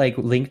they're not like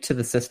linked to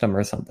the system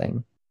or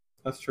something.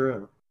 That's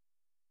true.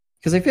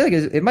 Because I feel like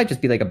it might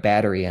just be like a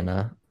battery in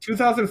a.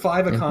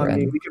 2005 economy,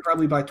 Infrared. we could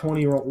probably buy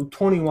 20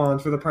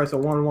 wands for the price of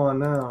one wand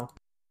now.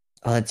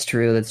 Oh, that's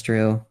true. That's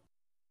true.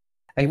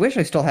 I wish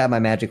I still had my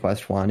Magic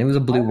Quest wand. It was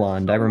a blue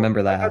wand. I remember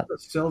I had that. the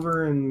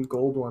silver and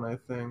gold one, I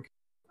think.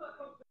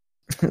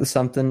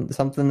 something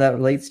that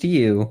relates to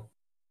you.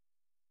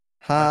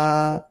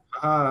 Ha.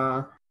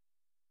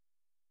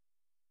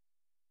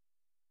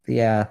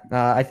 Yeah,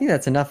 I think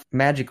that's enough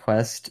Magic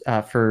Quest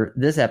for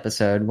this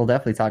episode. We'll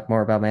definitely talk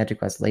more about Magic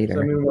Quest later.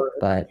 So, I mean,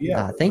 But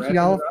yeah, thank you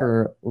all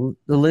for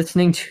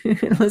listening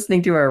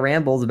to our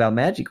rambles about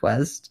Magic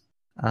Quest,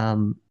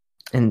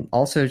 and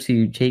also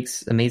to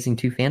Jake's amazing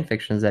 2 fan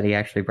fictions that he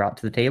actually brought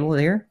to the table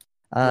here.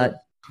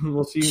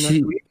 We'll see you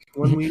next week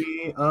when we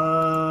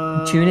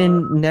Tune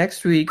in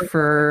next week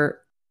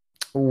for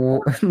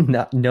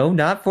not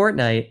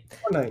Fortnite.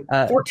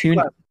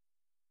 Fortnite.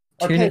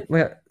 Tune in.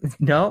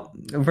 No,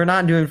 we're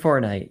not doing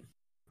Fortnite.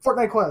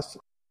 Fortnite Quest.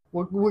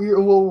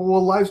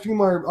 We'll live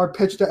stream our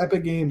pitch to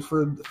Epic Games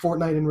for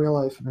Fortnite in real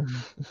life.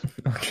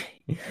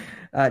 Okay.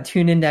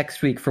 Tune in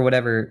next week for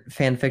whatever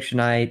fan fiction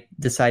I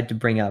decide to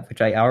bring up, which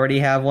I already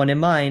have one in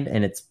mind,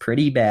 and it's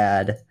pretty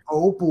bad.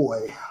 Oh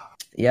boy.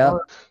 Yep.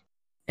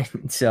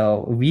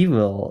 So we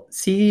will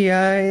see you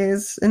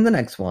guys in the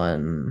next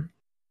one.